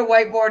 Somebody get a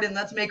whiteboard and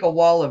let's make a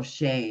wall of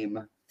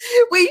shame.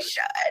 We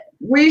should.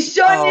 We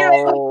should.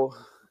 Oh,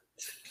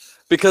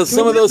 because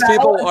some of those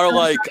people are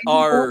like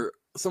our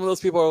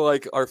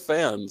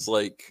fans,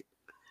 like,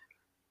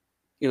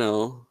 you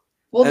know.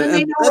 Well, then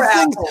they know we're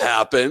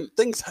assholes.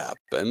 Things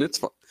happen. It's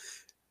fun.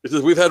 It's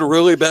just, we've had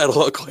really bad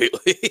luck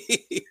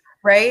lately.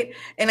 Right?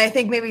 And I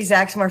think maybe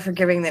Zach's more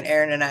forgiving than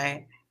Aaron and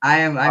I.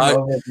 I'm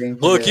over being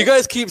look, you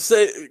guys keep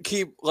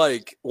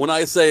like when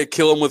I say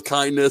kill him with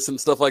kindness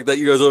and stuff like that,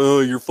 you guys are,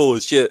 oh, you're full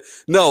of shit.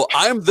 No,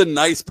 I'm the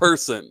nice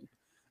person.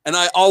 And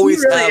I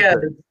always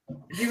have.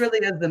 He really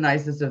is the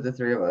nicest of the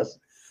 3 of us.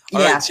 All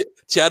right,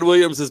 Chad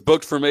Williams is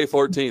booked for May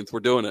 14th.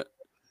 We're doing it.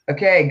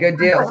 Okay, good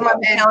deal. I'm on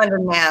the calendar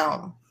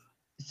now.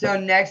 So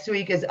next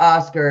week is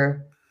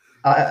Oscar.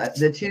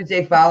 The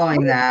Tuesday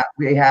following that,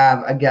 we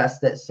have a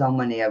guest that so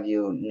many of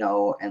you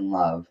know and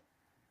love,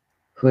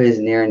 who is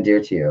near and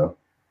dear to you.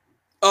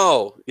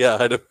 Oh, yeah.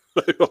 I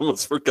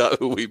almost forgot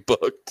who we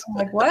booked. I'm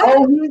like, what?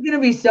 Oh, he's going to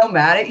be so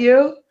mad at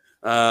you.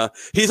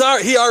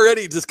 He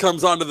already just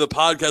comes onto the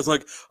podcast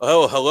like,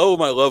 oh, hello,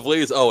 my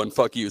lovelies. Oh, and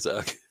fuck you,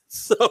 Zach.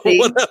 So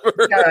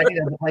whatever. Yeah, he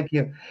doesn't like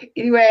you.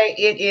 Anyway,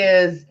 it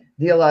is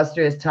the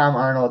illustrious Tom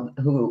Arnold,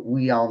 who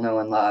we all know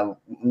and love.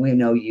 We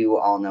know you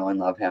all know and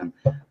love him.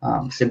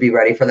 So be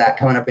ready for that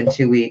coming up in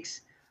 2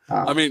 weeks.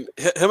 I mean,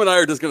 him and I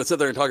are just going to sit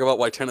there and talk about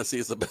why Tennessee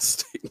is the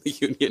best state in the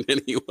union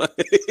anyway.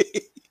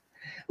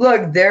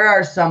 Look, there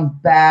are some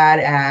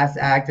badass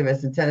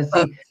activists in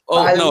Tennessee.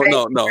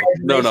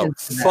 No.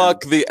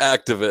 Fuck the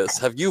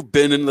activists. Have you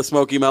been in the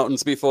Smoky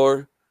Mountains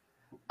before?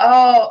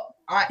 Oh,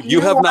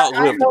 you have not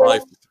lived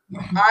life.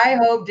 I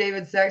hope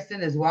David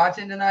Sexton is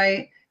watching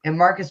tonight, and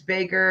Marcus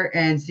Baker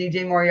and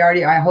CJ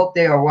Moriarty. I hope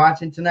they are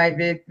watching tonight.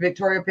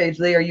 Victoria Page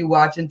Lee, are you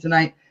watching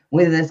tonight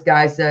when this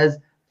guy says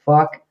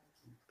fuck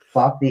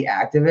the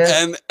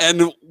activists?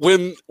 And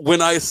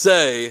when I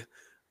say,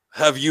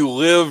 have you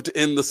lived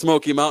in the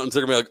Smoky Mountains,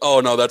 they're gonna be like, oh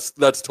no,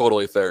 that's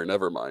totally fair.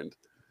 Never mind.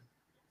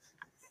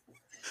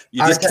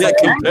 You just can't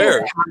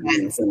compare.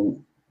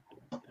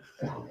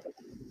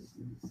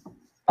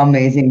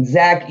 Amazing.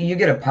 Zach, you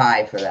get a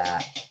pie for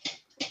that.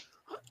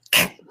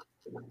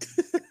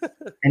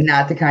 And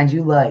not the kind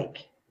you like.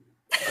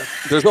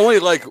 There's only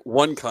like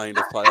one kind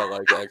of pie I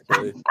like,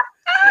 actually.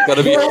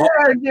 Gotta be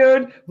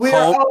dude. We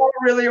are all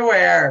really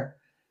aware.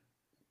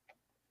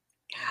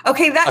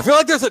 Okay, I feel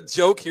like there's a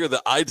joke here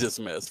that I just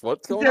missed.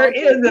 What's going on? There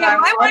is. Yeah,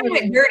 my mind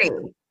went dirty.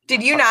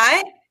 Did you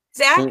not,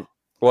 Zach?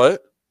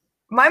 What?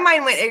 My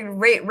mind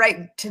went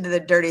right to the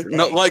dirty thing.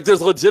 No, like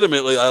there's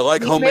legitimately, I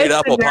like homemade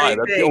apple pie.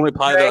 That's the only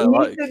pie that I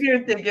like.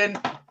 You're thinking,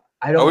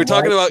 are we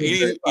talking about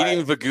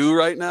eating Vagoo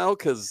right now?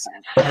 Because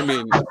I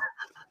mean,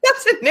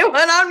 that's a new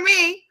one on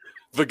me.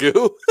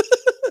 Vagoo.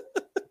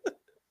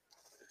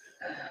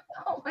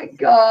 Oh my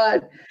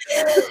god!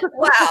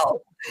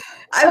 Wow,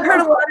 I've heard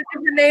a lot of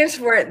different names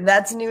for it.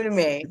 That's new to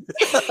me.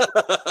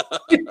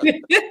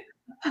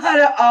 Out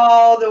of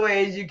all the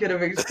ways you could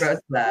have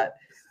expressed that,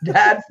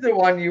 that's the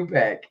one you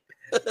pick.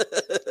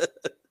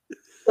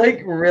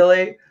 Like,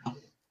 really?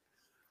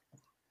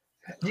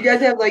 Do you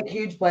guys have like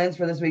huge plans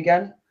for this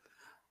weekend?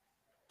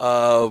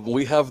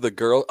 We have the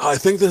girl. I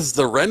think this is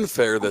the Ren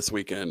Fair this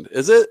weekend.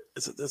 Is it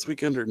this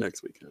weekend or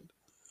next weekend?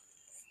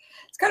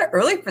 It's kind of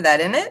early for that,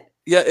 isn't it?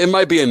 Yeah, it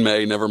might be in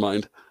May. Never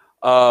mind.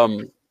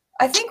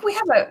 I think we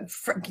have a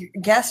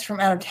guest from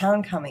out of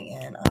town coming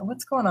in.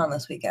 What's going on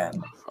this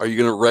weekend? Are you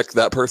gonna wreck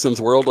that person's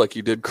world like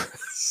you did,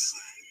 Chris?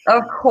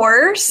 Of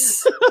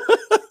course.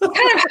 What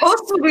kind of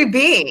host would we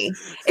be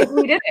if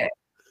we didn't?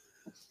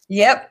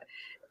 Yep.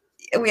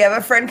 We have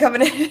a friend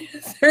coming in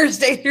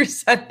Thursday through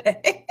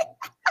Sunday.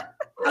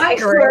 I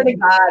swear to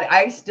God,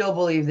 I still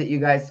believe that you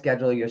guys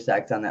schedule your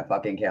sex on that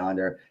fucking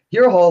calendar.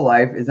 Your whole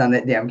life is on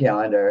that damn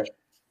calendar.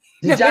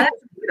 Did John have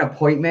an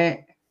appointment?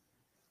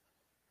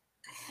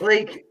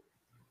 Like,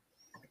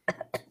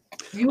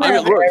 you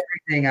have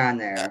everything on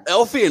there.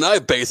 Elfie and I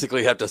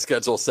basically have to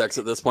schedule sex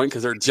at this point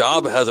because her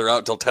job has her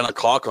out till 10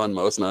 o'clock on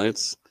most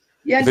nights.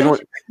 Yeah, if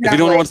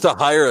anyone wants to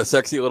hire a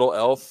sexy little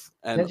elf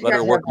and let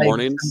her work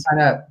mornings. Some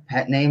kind of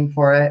pet name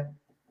for it?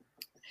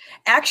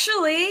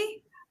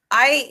 Actually,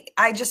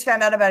 I just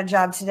found out about a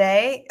job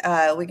today.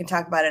 We can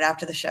talk about it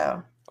after the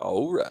show.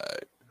 All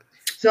right.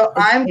 So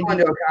I'm going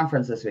to a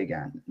conference this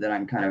weekend that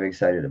I'm kind of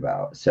excited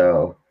about.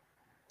 So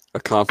a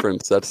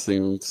conference that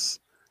seems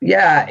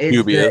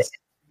dubious.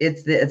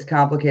 It's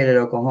Complicated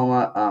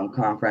Oklahoma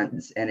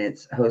conference, and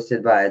it's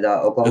hosted by the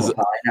Oklahoma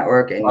Poly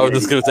Network. And I was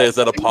just going to say, is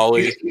that a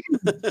poly?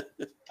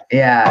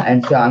 Yeah,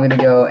 and so I'm going to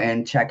go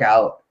and check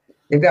out.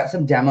 They've got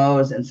some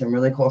demos and some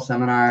really cool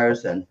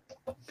seminars. And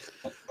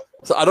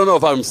so I don't know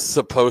if I'm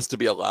supposed to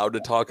be allowed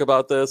to talk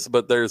about this,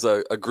 but there's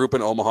a group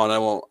in Omaha, and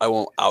I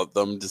won't out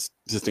them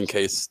just in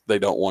case they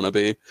don't want to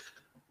be.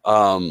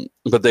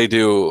 But they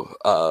do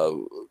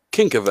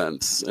kink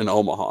events in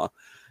Omaha.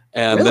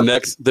 And really?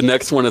 the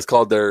next one is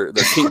called their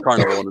Kink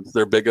Carnival, and it's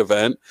their big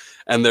event,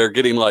 and they're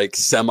getting like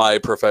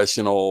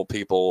semi-professional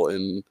people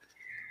in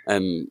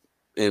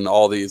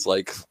all these,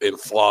 like in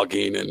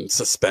flogging and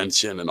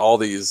suspension and all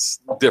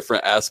these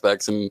different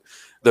aspects, and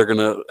they're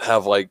gonna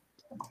have like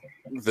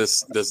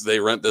this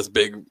they rent this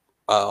big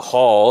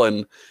hall,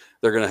 and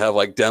they're gonna have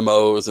like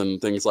demos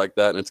and things like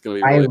that, and it's gonna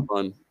be really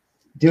fun.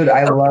 Dude,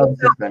 I love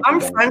suspension.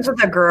 I'm friends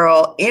with a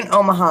girl in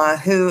Omaha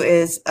who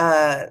is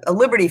a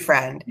Liberty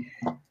friend.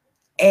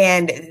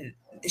 And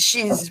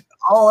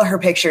all of her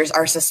pictures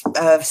are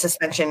of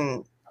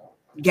suspension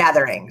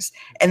gatherings.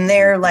 And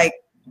they're like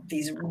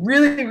these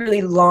really,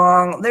 really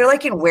long, they're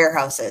like in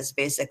warehouses,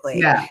 basically.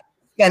 Yeah.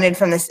 Suspended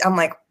from this. I'm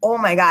like, oh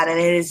my God. And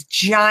it is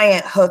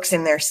giant hooks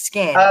in their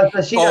skin.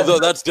 Although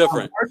that's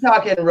different. We're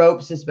talking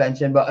rope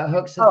suspension, but a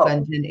hook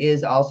suspension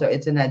is also,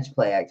 it's an edge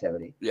play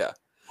activity. Yeah.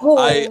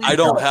 I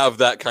don't have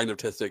that kind of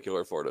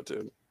testicular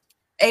fortitude.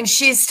 And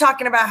she's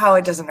talking about how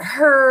it doesn't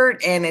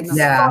hurt and it's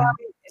fun.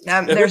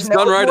 There's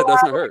no blood, it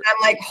doesn't hurt.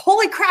 I'm like,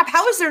 holy crap,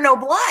 how is there no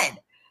blood?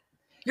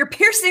 You're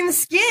piercing the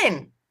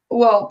skin.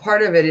 Well,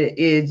 part of it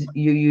is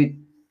you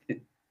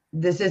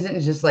this isn't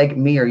just like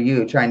me or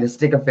you trying to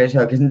stick a fish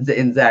hook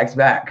in Zach's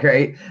back,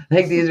 right?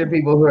 Like, these are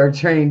people who are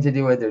trained to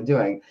do what they're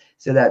doing.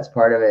 So that's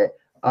part of it.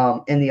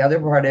 And the other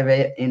part of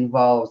it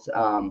involves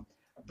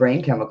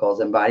brain chemicals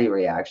and body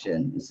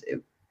reactions.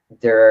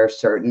 There are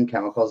certain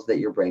chemicals that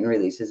your brain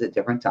releases at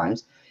different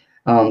times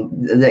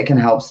that can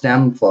help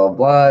stem flow of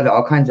blood,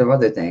 all kinds of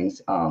other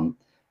things.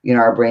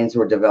 Our brains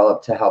were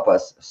developed to help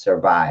us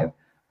survive.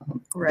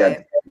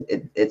 Right.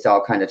 It's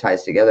all kind of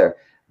ties together.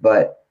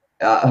 But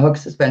hook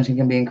suspension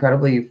can be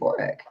incredibly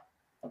euphoric.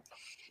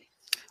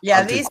 Yeah,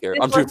 I'm too scared.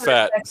 I'm too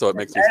fat, so it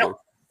makes me scared.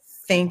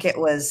 Think it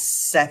was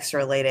sex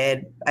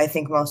related. I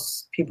think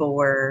most people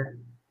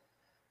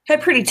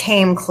had pretty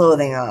tame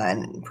clothing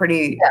on.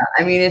 Yeah,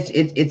 I mean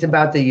it's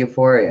about the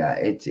euphoria.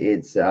 It's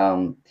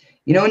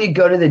you know when you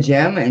go to the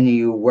gym and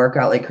you work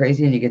out like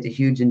crazy and you get the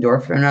huge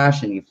endorphin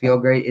rush and you feel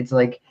great. It's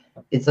like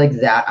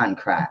that on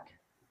crack.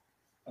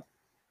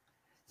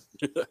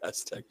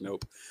 Hashtag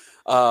nope.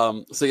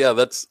 So yeah,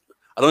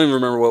 I don't even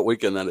remember what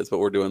weekend that is, but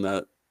we're doing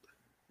that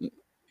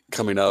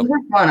coming up.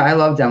 It's fun. I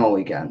love demo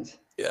weekends.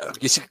 Yeah,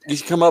 you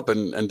should come up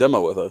and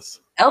demo with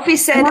us. Elfie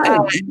said,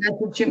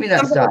 shoot me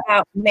that stuff.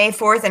 About May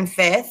 4th and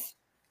 5th.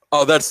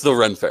 Oh, that's the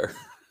Ren Fair.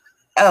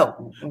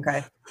 Oh,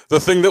 okay. The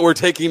thing that we're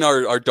taking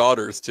our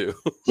daughters to.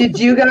 Did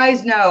you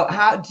guys know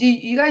do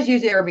you guys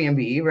use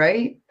Airbnb,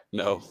 right?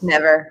 No.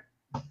 Never.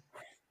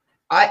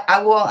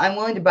 I'm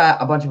willing to bet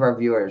a bunch of our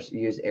viewers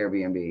use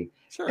Airbnb.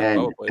 Sure.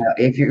 And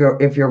if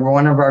you're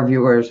one of our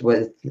viewers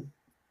with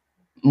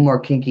more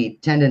kinky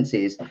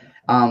tendencies,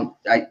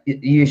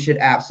 you should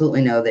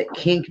absolutely know that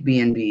kink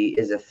B&B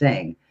is a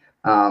thing.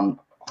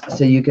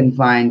 So you can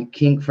find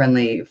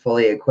kink-friendly,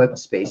 fully equipped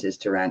spaces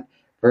to rent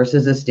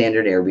versus a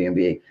standard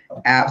Airbnb.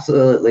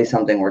 Absolutely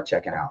something worth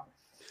checking out.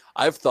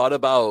 I've thought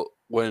about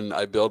when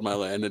I build my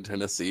land in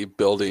Tennessee,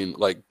 buying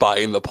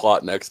the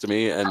plot next to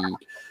me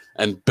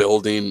and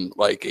building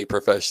like a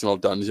professional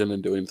dungeon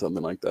and doing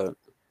something like that.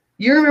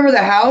 You remember the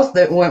house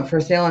that went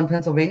for sale in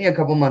Pennsylvania a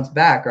couple months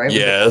back, right?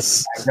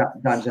 Yes.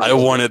 I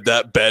wanted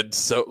that bed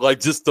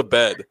just the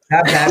bed.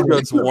 I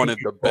just wanted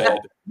the bed.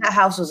 That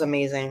house was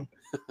amazing.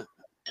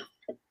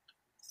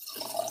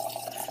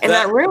 And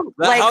that room,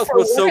 that house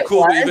was so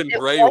cool that even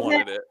Gray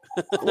wanted it.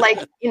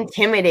 Like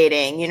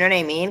intimidating, you know what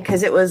I mean?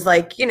 Because it was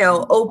like,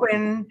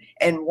 open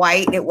and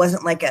white. It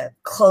wasn't like a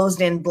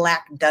closed-in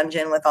black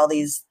dungeon with all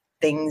these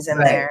things in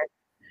there.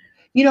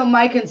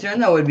 My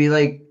concern though would be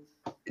like,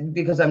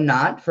 because I'm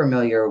not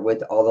familiar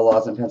with all the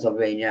laws in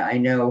Pennsylvania. I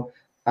know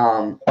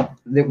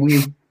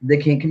that the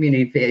kink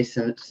community faced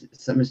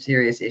some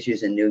serious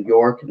issues in New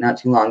York, not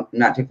too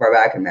far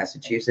back in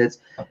Massachusetts.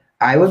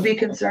 I would be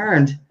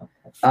concerned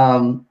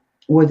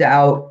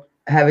without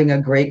having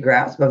a great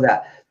grasp of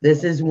that.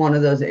 This is one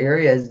of those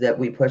areas that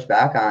we push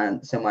back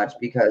on so much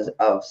because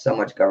of so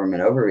much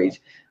government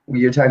overreach.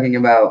 You're talking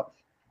about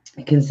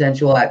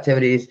consensual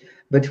activities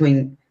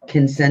between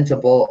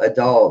consentable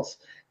adults.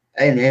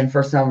 And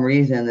for some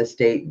reason, the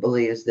state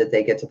believes that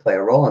they get to play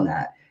a role in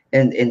that.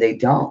 And they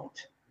don't.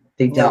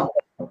 They don't.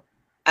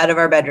 Out of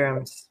our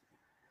bedrooms.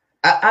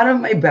 Out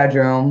of my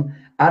bedroom,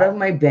 out of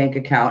my bank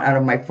account, out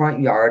of my front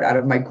yard, out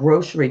of my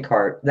grocery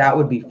cart. That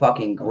would be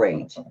fucking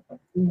great.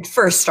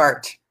 For a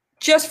start.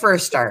 Just for a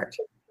start.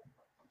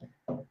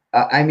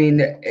 I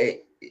mean,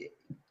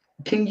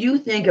 can you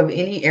think of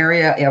any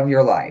area of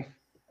your life?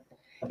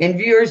 And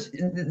viewers,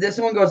 this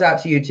one goes out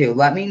to you too.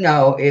 Let me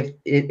know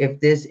if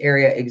this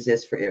area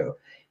exists for you.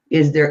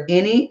 Is there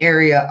any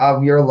area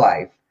of your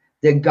life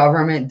that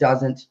government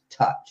doesn't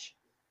touch?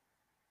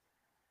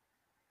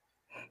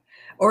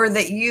 Or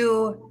that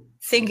you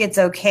think it's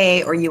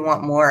okay or you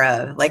want more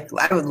of? Like,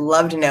 I would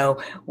love to know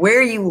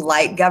where you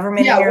like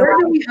government in your life. Where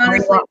do we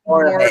honestly want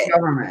more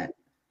government?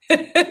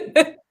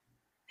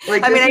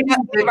 I mean, I know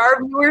if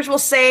our viewers will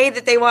say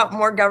that they want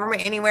more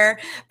government anywhere,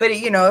 but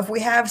if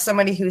we have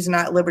somebody who's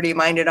not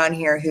liberty-minded on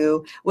here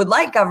who would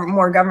like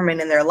more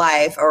government in their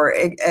life or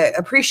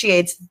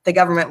appreciates the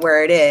government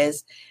where it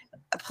is,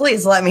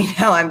 please let me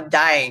know. I'm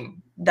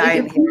dying.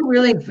 If you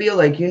really feel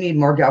like you need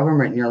more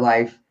government in your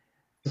life,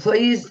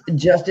 please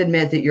just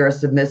admit that you're a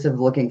submissive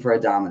looking for a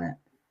dominant.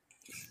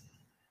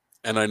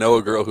 And I know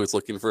a girl who's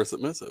looking for a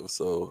submissive,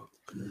 so...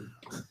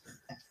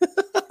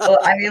 Well,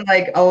 I mean,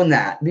 like, own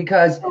that,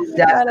 because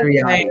that's the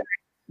reality.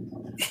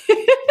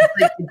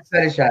 It's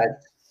fetishized.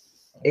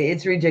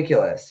 It's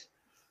ridiculous.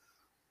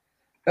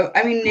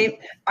 I mean,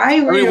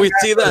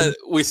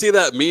 we see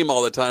that meme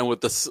all the time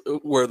with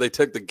where they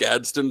took the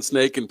Gadsden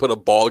snake and put a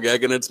ball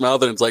gag in its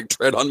mouth, and it's like,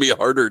 tread on me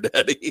harder,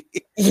 daddy.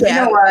 You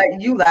know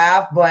what? You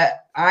laugh,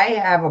 but I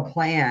have a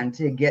plan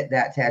to get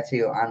that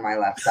tattoo on my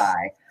left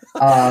thigh.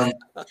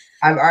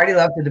 I've already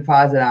left a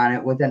deposit on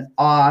it with an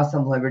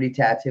awesome Liberty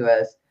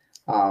tattooist.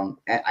 And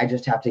I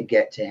just have to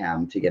get to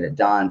him to get it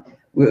done.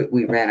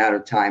 We ran out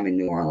of time in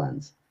New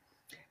Orleans.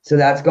 So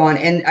that's going.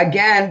 And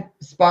again,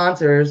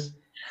 sponsors.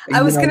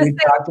 I was going to say,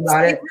 talked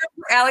about it.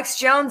 Alex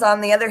Jones on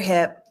the other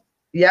hip.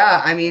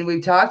 Yeah, I mean,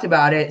 we've talked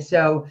about it.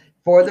 So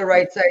for the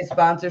right size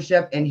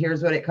sponsorship, and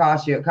here's what it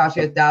costs you. It costs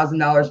you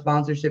 $1,000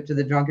 sponsorship to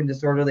the Drunken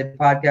Disorderly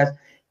podcast.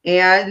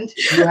 And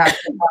you have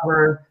to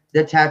cover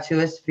the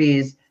tattooist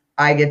fees.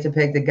 I get to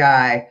pick the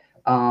guy.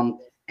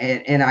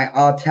 And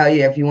I'll tell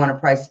you, if you want to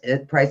price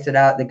it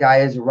out, the guy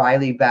is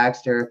Riley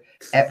Baxter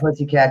at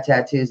Pussycat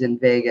Tattoos in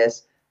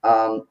Vegas.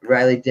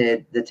 Riley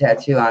did the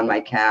tattoo on my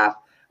calf.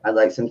 I'd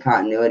like some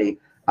continuity.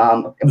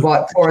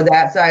 But for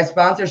that size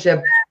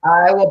sponsorship,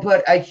 I will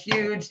put a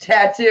huge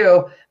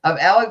tattoo of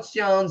Alex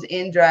Jones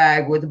in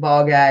drag with a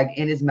ball gag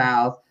in his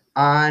mouth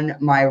on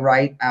my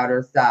right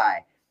outer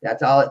thigh.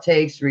 That's all it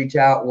takes. Reach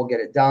out. We'll get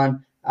it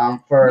done. You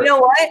know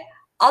what?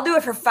 I'll do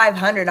it for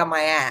 500 on my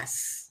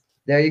ass.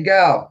 There you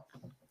go.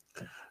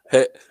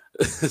 Hey,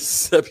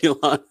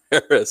 Zebulon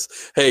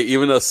Harris. Hey,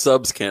 even us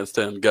subs can't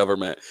stand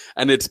government.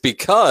 And it's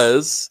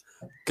because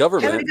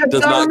government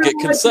does not get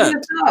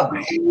consent.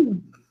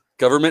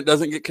 Government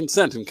doesn't get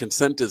consent, and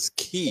consent is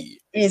key.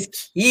 Is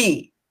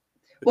key.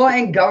 Well,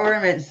 and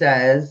government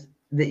says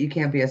that you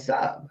can't be a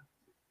sub.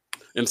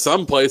 In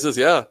some places,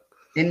 yeah.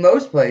 In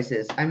most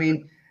places. I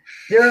mean,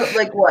 there are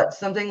like what?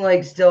 Something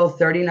like still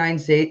 39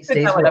 states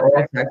where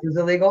oral sex is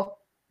illegal?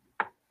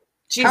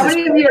 Jesus. How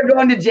many of you are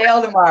going to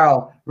jail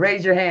tomorrow?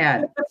 Raise your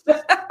hand.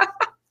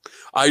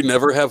 I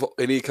never have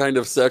any kind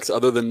of sex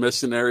other than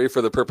missionary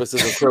for the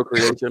purposes of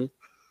procreation.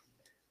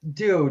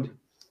 Dude.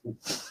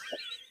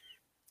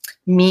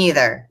 Me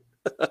either.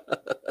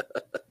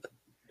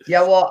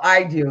 Yeah, well,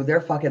 I do.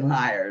 They're fucking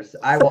liars.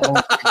 I will own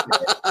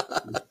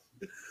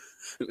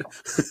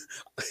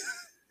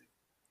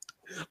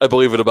I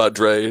believe it about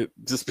Dre.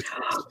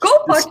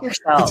 Go fuck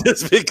yourself.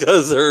 Just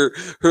because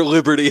her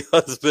Liberty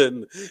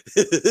husband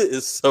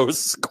is so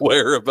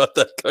square about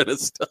that kind of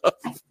stuff.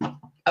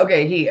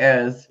 Okay, he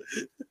is.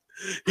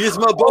 He's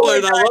my boy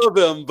and I love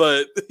him,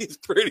 but he's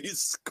pretty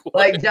square.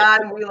 Like,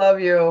 John, we love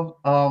you.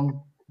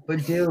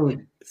 But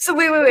dude. So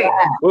wait.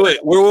 Wait,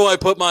 where will I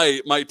put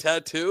my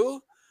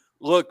tattoo?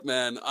 Look,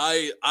 man,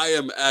 I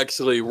am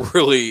actually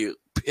really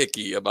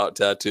picky about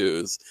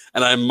tattoos,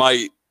 and I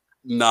might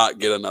not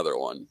get another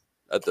one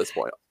at this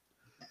point.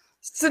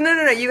 So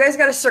no. You guys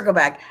got to circle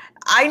back.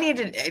 I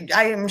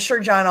am sure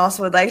John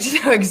also would like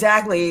to know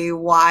exactly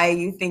why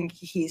you think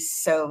he's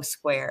so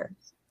square.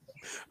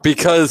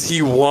 Because he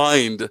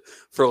whined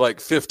for like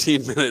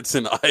 15 minutes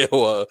in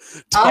Iowa.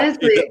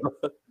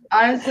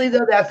 Honestly,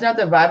 though, that's not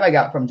the vibe I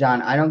got from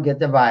John. I don't get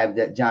the vibe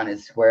that John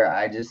is square.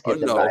 I just get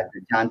the vibe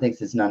that John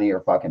thinks it's none of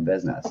your fucking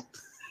business.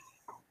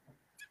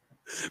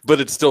 But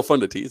it's still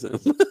fun to tease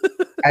him.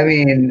 I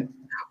mean...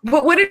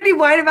 But what did he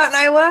whine about in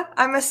Iowa?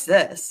 I missed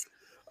this.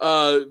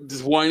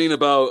 Just whining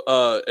about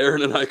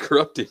Aaron and I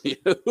corrupting you.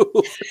 I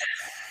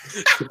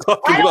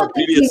don't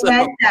think he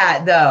meant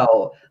that,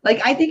 though.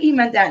 Like, I think he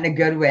meant that in a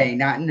good way,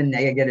 not in a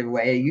negative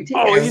way. You take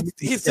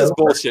he's just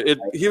bullshit.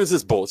 He was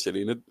just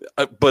bullshitting,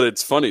 but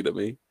it's funny to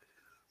me.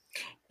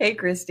 Hey,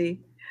 Christy.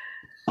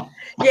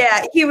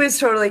 Yeah, he was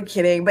totally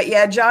kidding. But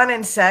yeah, John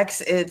and sex,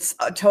 it's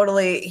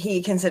totally,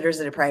 he considers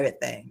it a private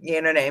thing.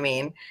 You know what I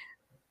mean?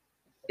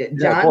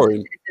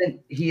 John,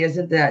 he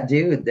isn't that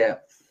dude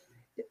that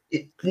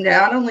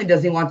not only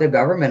does he want the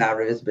government out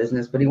of his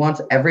business, but he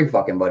wants every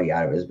fucking buddy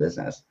out of his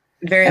business.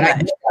 Very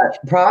much.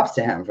 Props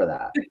to him for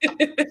that.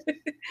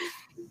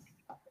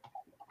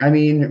 I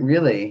mean,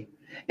 really.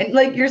 And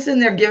like, you're sitting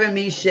there giving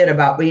me shit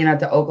about being at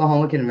the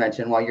Oklahoma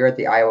convention while you're at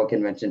the Iowa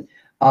convention.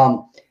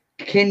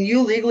 Can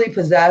you legally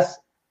possess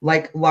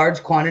like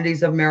large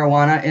quantities of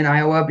marijuana in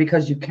Iowa?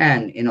 Because you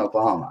can in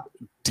Oklahoma.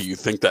 Do you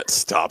think that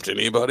stopped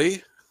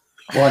anybody?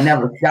 Well, it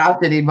never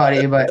stopped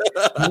anybody, but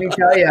let me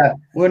tell you,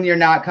 when you're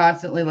not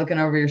constantly looking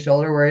over your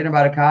shoulder worrying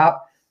about a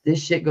cop,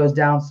 this shit goes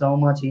down so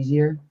much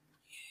easier.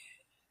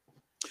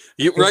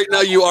 Right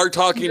now, you are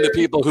talking to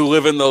people who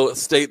live in the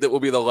state that will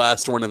be the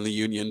last one in the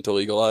union to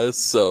legalize.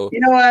 So you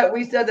know what?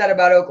 We said that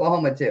about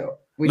Oklahoma too.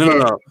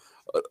 No.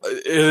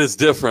 It is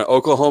different.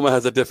 Oklahoma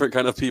has a different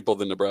kind of people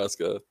than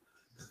Nebraska.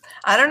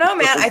 I don't know,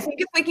 man. I think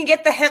if we can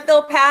get the hemp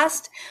bill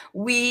passed,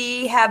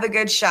 we have a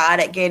good shot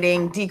at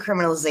getting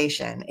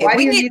decriminalization. Why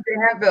do you need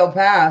the hemp bill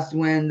passed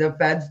when the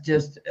feds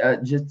just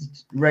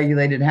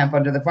regulated hemp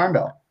under the Farm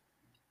Bill?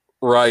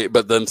 Right,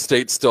 but then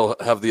states still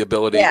have the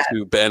ability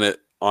to ban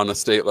it on a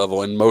state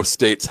level, and most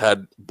states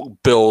had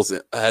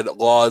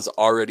laws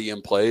already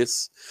in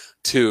place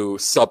to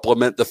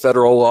supplement the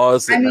federal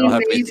laws that now have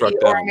to be struck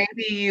down.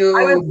 Maybe you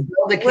build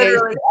a case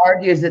that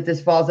argues that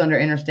this falls under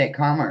interstate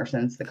commerce,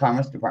 and it's the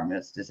Commerce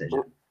Department's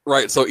decision.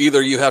 Right. So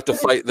either you have to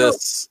fight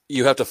this,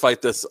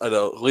 at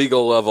a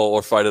legal level,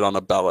 or fight it on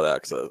a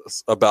ballot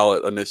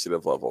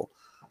initiative level.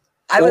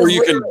 I was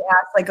literally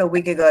asked like a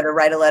week ago to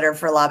write a letter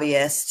for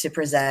lobbyists to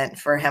present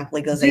for hemp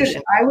legalization.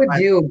 Dude, I would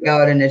do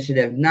ballot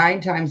initiative. 9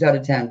 times out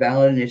of 10,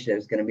 ballot initiative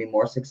is going to be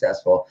more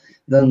successful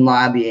than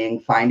lobbying,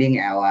 finding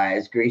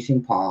allies,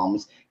 greasing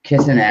palms,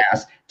 kissing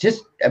ass.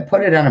 Just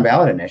put it on a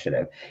ballot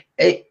initiative.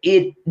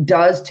 It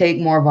does take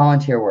more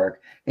volunteer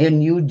work,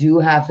 and you do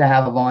have to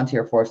have a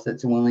volunteer force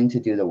that's willing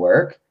to do the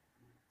work.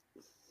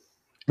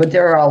 But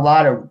there are a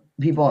lot of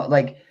people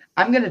like.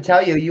 I'm going to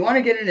tell you, you want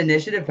to get an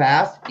initiative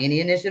passed, any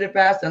initiative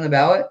passed on the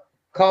ballot,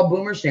 call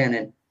Boomer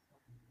Shannon.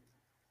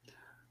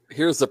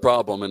 Here's the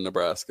problem in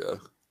Nebraska.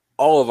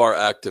 All of our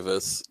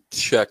activists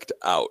checked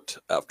out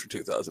after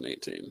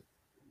 2018.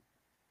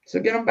 So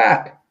get them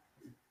back.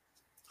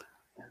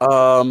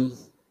 Or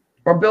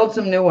build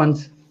some new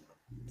ones.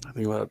 I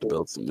think we'll have to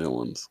build some new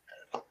ones.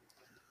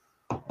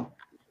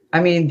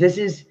 I mean,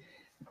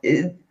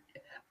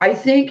 I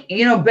think,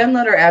 Ben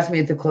Letter asked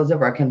me at the close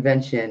of our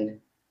convention,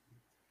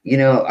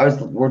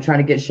 we're trying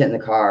to get shit in the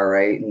car,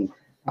 right? And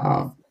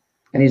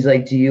he's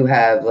like, "Do you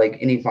have like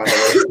any fun?"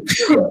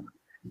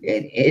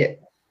 It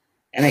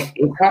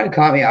kind of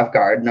caught me off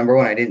guard. Number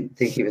one, I didn't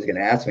think he was going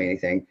to ask me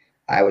anything.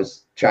 I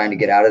was trying to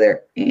get out of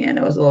there, and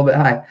it was a little bit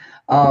high.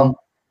 And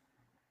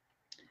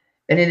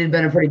it had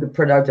been a pretty good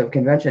productive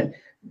convention.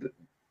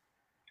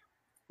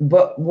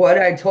 But what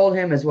I told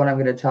him is what I'm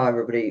going to tell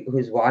everybody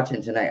who's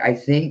watching tonight. I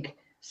think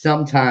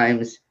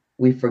sometimes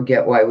we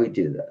forget why we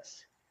do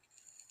this.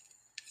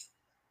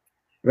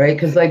 Right?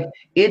 Because, like,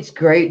 it's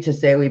great to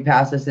say we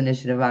passed this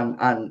initiative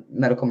on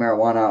medical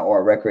marijuana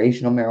or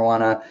recreational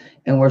marijuana,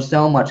 and we're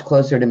so much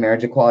closer to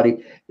marriage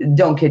equality.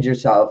 Don't kid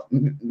yourself.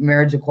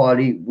 Marriage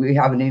equality, we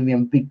haven't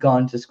even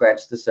begun to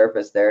scratch the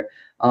surface there.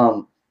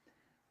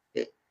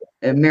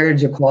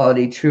 Marriage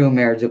equality, true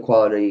marriage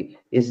equality,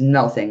 is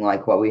nothing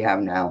like what we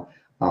have now.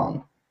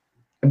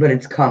 But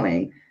it's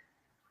coming.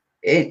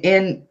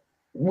 And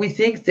we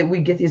think that we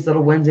get these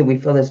little wins and we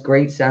feel this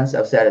great sense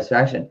of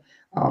satisfaction.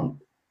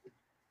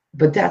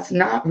 But that's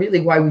not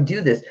really why we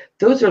do this.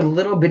 Those are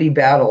little bitty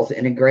battles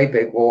in a great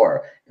big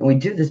war. And we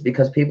do this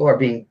because people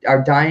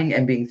are dying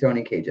and being thrown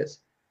in cages.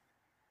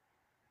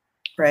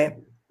 Right.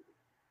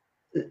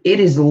 It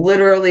is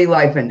literally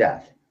life and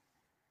death.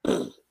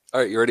 All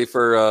right, you ready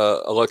for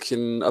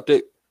election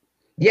update?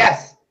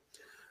 Yes.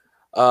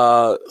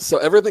 So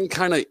everything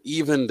kind of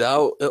evened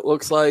out, it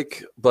looks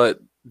like, but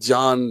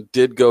John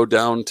did go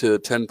down to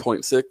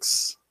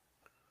 10.6.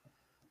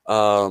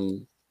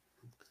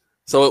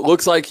 So it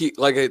looks like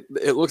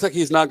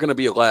he's not going to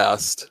be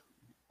last.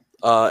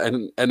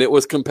 And it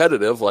was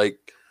competitive, like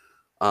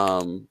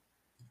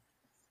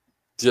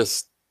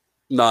just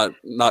not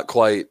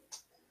quite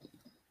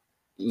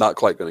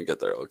going to get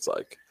there, it looks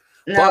like.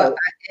 No,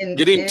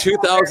 getting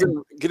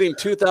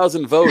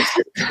 2,000 votes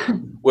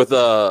with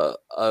a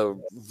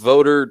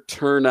voter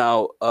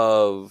turnout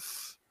of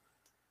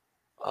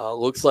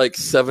looks like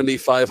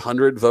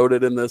 7,500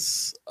 voted in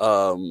this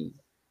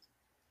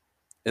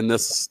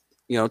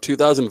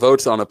 2,000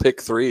 votes on a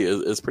pick 3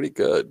 is pretty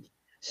good.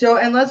 So,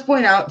 and let's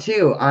point out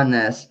too on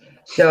this.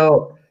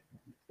 So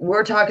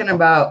we're talking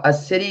about a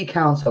city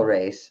council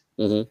race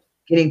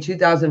getting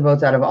 2,000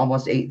 votes out of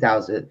almost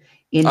 8,000.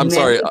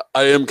 Sorry,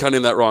 I am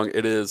counting that wrong.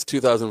 It is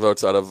 2,000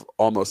 votes out of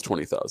almost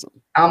 20,000.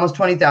 Almost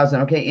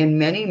 20,000. Okay. In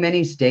many,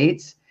 many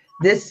states,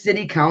 this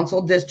city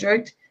council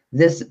district,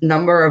 this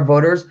number of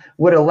voters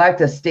would elect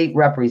a state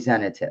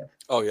representative.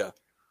 Oh, yeah.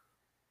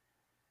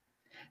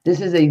 This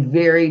is a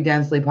very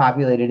densely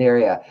populated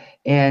area.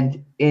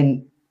 And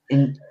in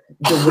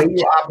the way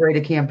you operate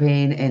a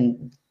campaign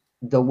and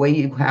the way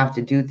you have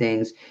to do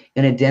things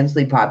in a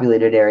densely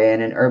populated area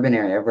and an urban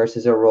area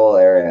versus a rural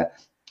area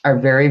are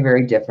very,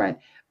 very different.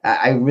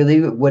 I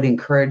really would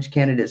encourage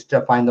candidates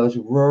to find those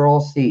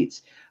rural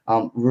seats.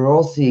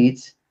 Rural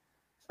seats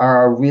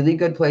are a really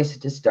good place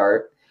to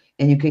start,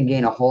 and you can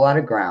gain a whole lot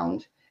of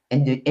ground,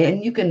 and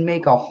you can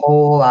make a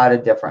whole lot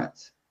of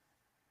difference.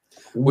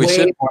 More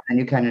than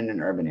you can in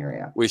an urban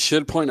area. We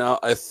should point out,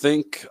 I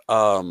think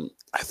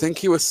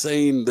he was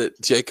saying that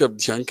Jacob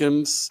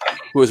Jenkins,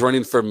 who was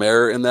running for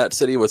mayor in that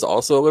city, was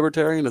also a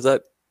libertarian. Do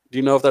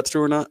you know if that's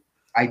true or not?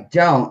 I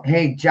don't.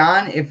 Hey,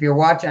 John, if you're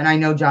watching, I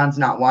know John's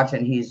not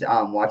watching. He's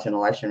watching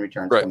election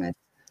returns come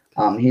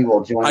in. He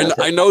will join us.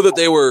 I know that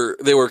they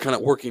were kind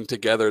of working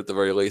together at the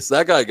very least.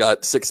 That guy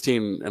got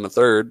 16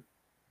 1/3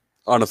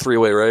 on a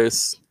 3-way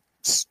race.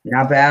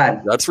 Not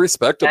bad. That's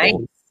respectable.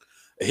 Nice.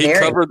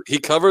 He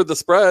covered the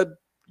spread.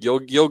 You'll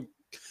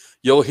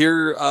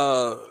hear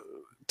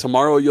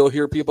tomorrow. You'll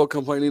hear people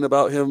complaining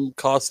about him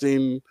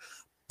costing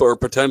or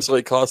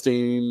potentially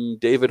costing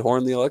David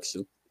Horn the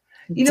election.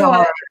 You know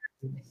what?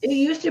 It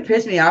used to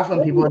piss me off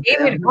when people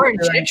David Horn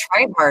should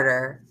try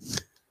harder.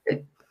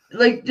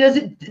 Like, does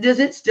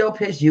it still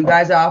piss you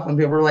guys off when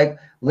people are like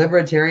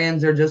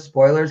libertarians are just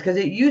spoilers? Because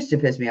it used to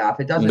piss me off.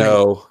 It doesn't.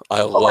 No,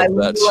 I love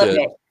that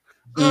shit.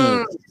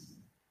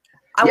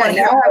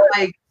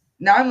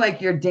 Now I'm like,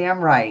 you're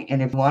damn right.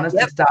 And if you want us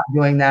to stop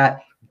doing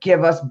that,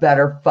 give us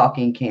better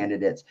fucking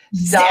candidates.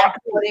 Stop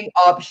putting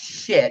up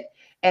shit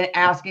and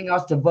asking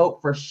us to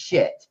vote for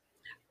shit.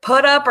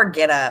 Put up or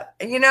get up.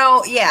 I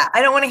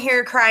don't want to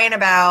hear crying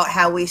about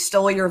how we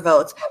stole your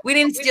votes. We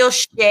didn't steal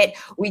shit.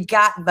 We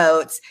got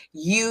votes.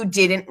 You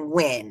didn't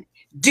win.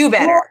 Do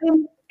better.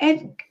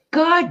 And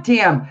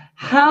goddamn,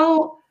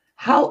 how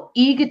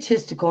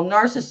egotistical,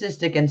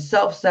 narcissistic, and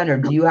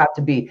self-centered do you have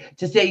to be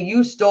to say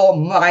you stole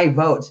my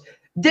votes?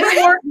 They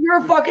weren't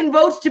your fucking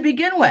votes to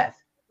begin with.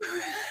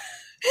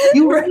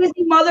 You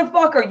lazy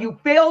motherfucker. You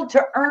failed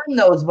to earn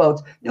those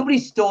votes. Nobody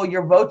stole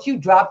your votes. You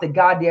dropped the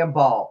goddamn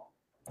ball.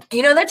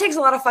 That takes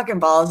a lot of fucking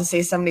balls to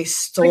say somebody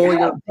stole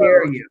your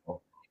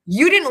vote.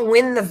 You didn't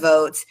win the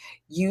votes,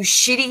 you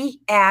shitty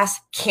ass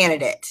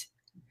candidate.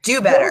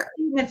 Do better.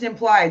 Those statements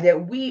imply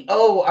that we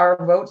owe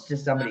our votes to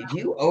somebody. Do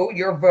you owe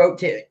your vote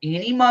to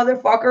any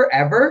motherfucker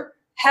ever?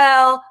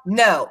 Hell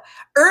no.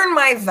 Earn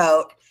my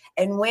vote,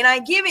 and when I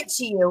give it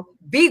to you,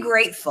 be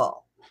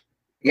grateful.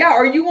 Yeah,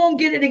 or you won't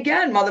get it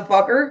again,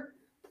 motherfucker.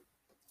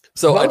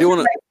 So I do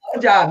want to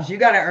jobs. You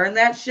got to earn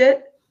that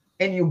shit.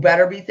 And you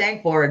better be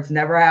thankful or it's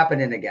never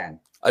happening again.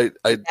 I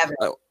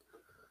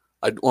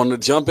want to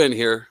jump in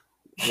here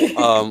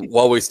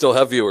while we still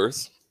have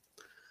viewers.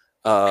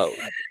 And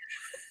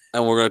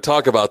we're going to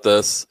talk about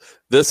this.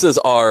 This is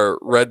our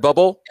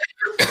Redbubble.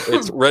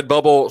 It's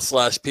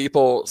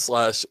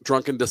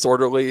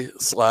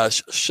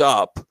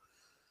Redbubble/people/drunkendisorderly/shop.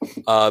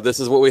 This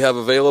is what we have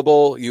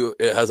available.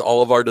 It has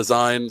all of our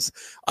designs.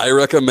 I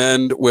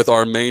recommend with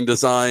our main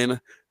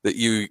design that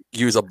you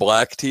use a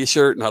black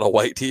t-shirt, not a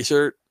white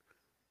t-shirt,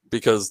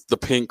 because the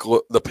pink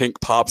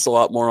pops a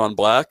lot more on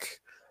black,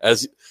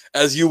 as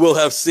you will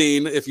have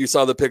seen if you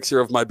saw the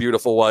picture of my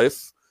beautiful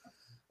wife.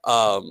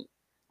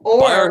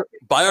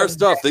 Buy our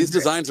stuff. These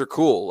designs are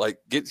cool. Like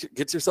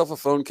get yourself a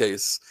phone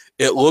case.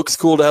 It looks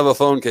cool to have a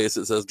phone case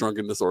that says Drunk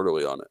and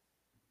Disorderly on it.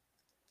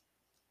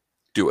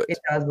 Do it. It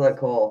does look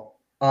cool.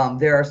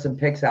 There are some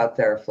pics out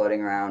there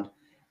floating around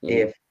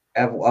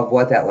of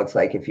what that looks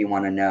like if you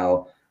want to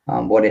know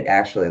what it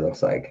actually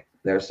looks like.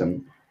 There's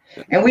some,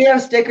 and we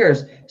have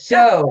stickers.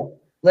 So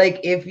like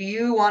if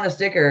you want a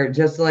sticker,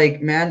 just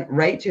like, man,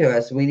 write to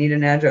us. We need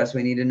an address.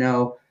 We need to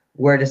know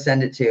where to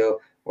send it to.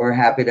 We're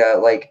happy to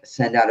like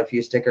send out a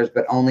few stickers,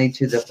 but only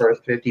to the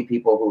first 50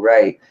 people who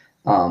write.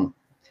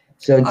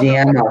 So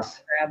DM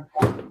us.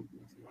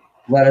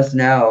 Let us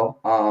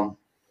know.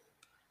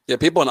 Yeah,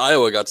 people in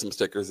Iowa got some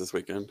stickers this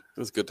weekend. It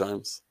was good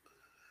times.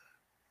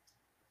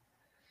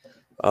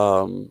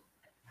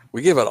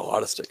 We gave out a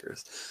lot of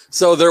stickers.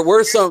 So there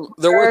were some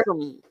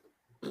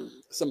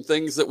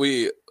things that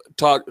we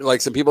talked, like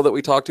some people that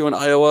we talked to in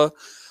Iowa.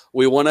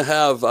 We want to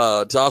have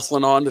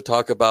Jocelyn on to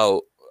talk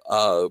about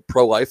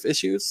pro-life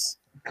issues.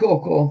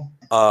 Cool.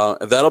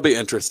 That'll be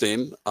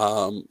interesting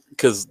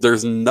because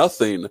there's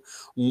nothing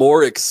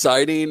more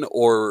exciting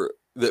or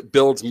that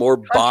builds more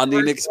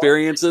bonding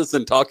experiences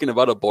than talking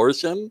about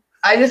abortion.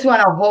 I just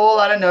want a whole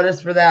lot of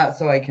notice for that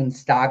so I can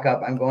stock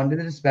up. I'm going to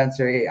the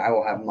dispensary. I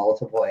will have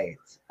multiple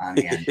aids on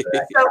hand.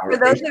 So for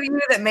those of you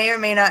that may or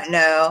may not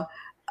know,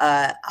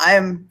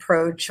 I'm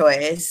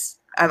pro-choice.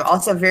 I'm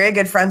also very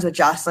good friends with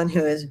Jocelyn,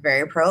 who is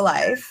very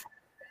pro-life.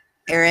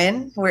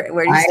 Aaron, where do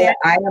you stand?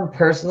 I am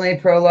personally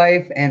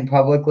pro-life and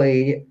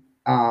publicly.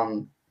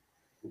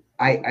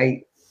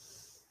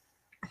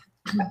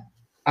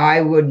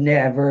 I would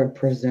never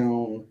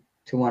presume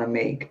to want to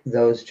make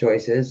those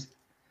choices.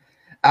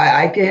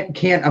 I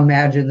can't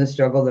imagine the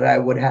struggle that I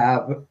would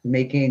have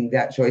making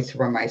that choice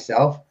for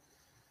myself.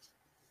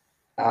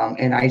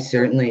 And I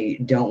certainly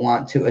don't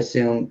want to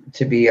assume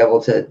to be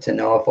able to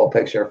know a full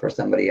picture for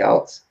somebody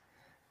else.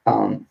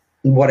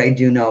 What I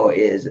do know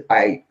is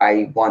I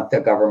want the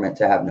government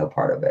to have no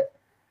part of it.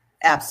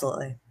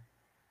 Absolutely.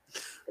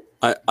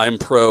 I'm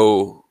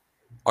pro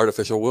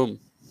artificial womb.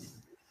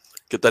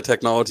 Get that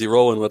technology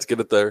rolling. Let's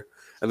get it there.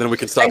 And then we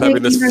can stop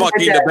having this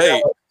fucking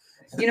debate.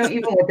 Even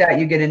with that,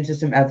 you get into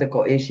some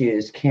ethical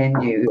issues.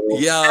 Can you?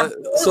 Yeah.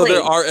 Absolutely. So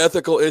there are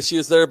ethical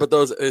issues there, but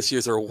those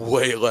issues are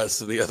way less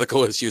than the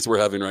ethical issues we're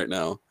having right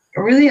now.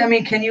 Really? I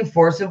mean, can you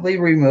forcibly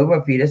remove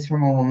a fetus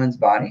from a woman's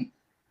body?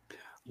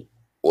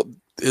 Well,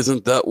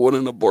 isn't that what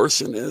an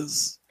abortion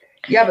is?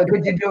 Yeah, but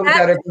could you do it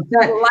without a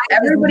consent?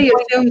 Everybody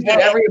assumes that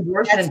every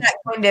abortion. That's not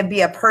going to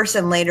be a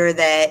person later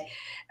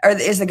or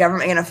is the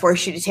government going to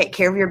force you to take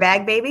care of your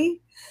bag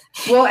baby?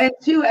 Well, and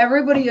two,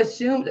 everybody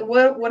assumes.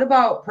 What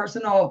about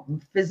personal,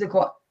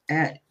 physical,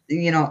 autonomy?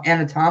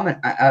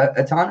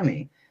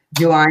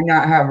 Do I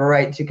not have a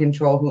right to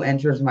control who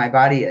enters my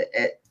body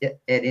at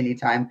any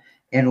time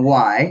and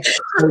why?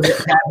 So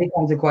that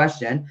becomes a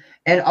question.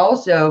 And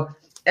also,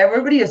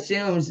 everybody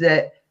assumes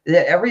that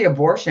every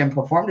abortion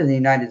performed in the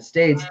United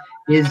States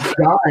is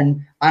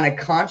done on a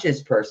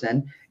conscious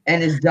person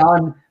and is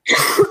done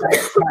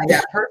by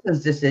that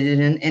person's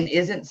decision and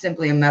isn't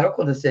simply a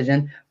medical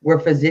decision where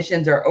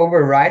physicians are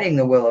overriding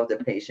the will of the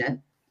patient.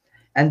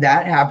 And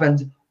that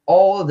happens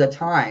all the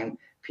time.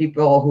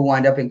 People who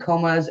wind up in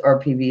comas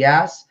or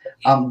PVS,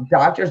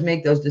 doctors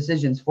make those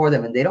decisions for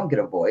them and they don't get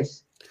a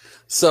voice.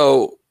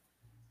 So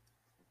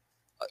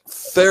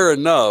fair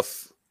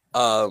enough.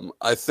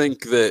 I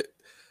think that,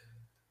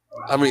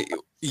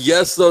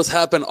 yes, those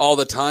happen all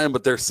the time,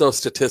 but they're so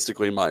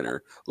statistically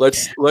minor.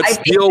 Let's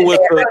deal with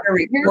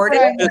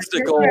the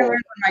statistical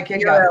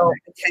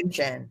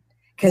attention,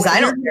 because I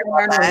don't care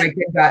about that. When my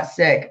kid got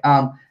sick.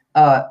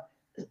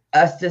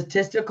 A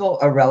statistical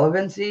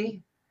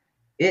irrelevancy.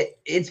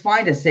 It's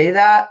fine to say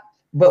that,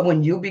 but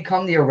when you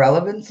become the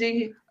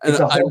irrelevancy, it's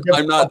a whole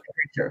different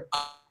picture.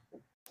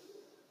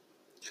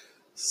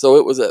 So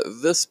it was at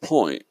this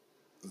point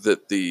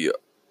that the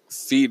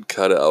feed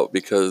cut out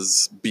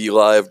because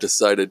BeLive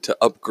decided to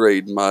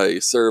upgrade my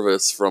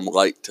service from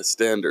light to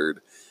standard,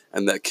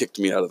 and that kicked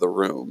me out of the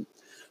room.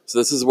 So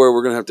this is where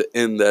we're going to have to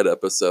end that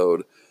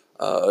episode.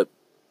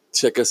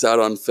 Check us out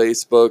on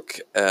Facebook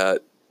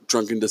at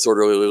Drunken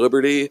Disorderly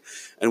Liberty,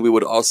 and we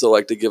would also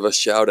like to give a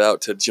shout out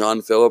to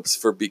John Phillips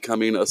for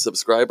becoming a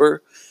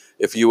subscriber.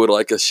 If you would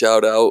like a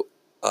shout out,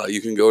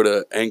 you can go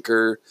to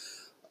anchor.fm/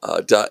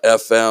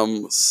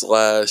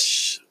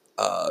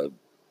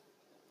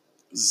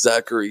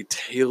 Zachary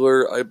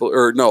Taylor,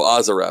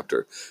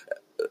 Ozaraptor.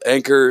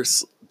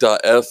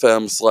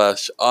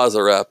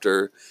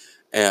 Anchor.fm/Ozaraptor,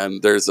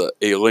 and there's a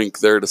link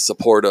there to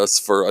support us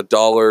for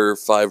 $1,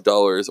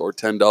 $5, or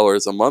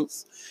 $10 a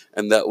month,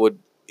 and that would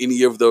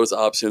any of those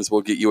options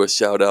will get you a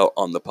shout out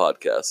on the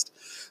podcast.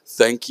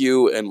 Thank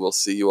you, and we'll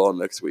see you all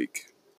next week.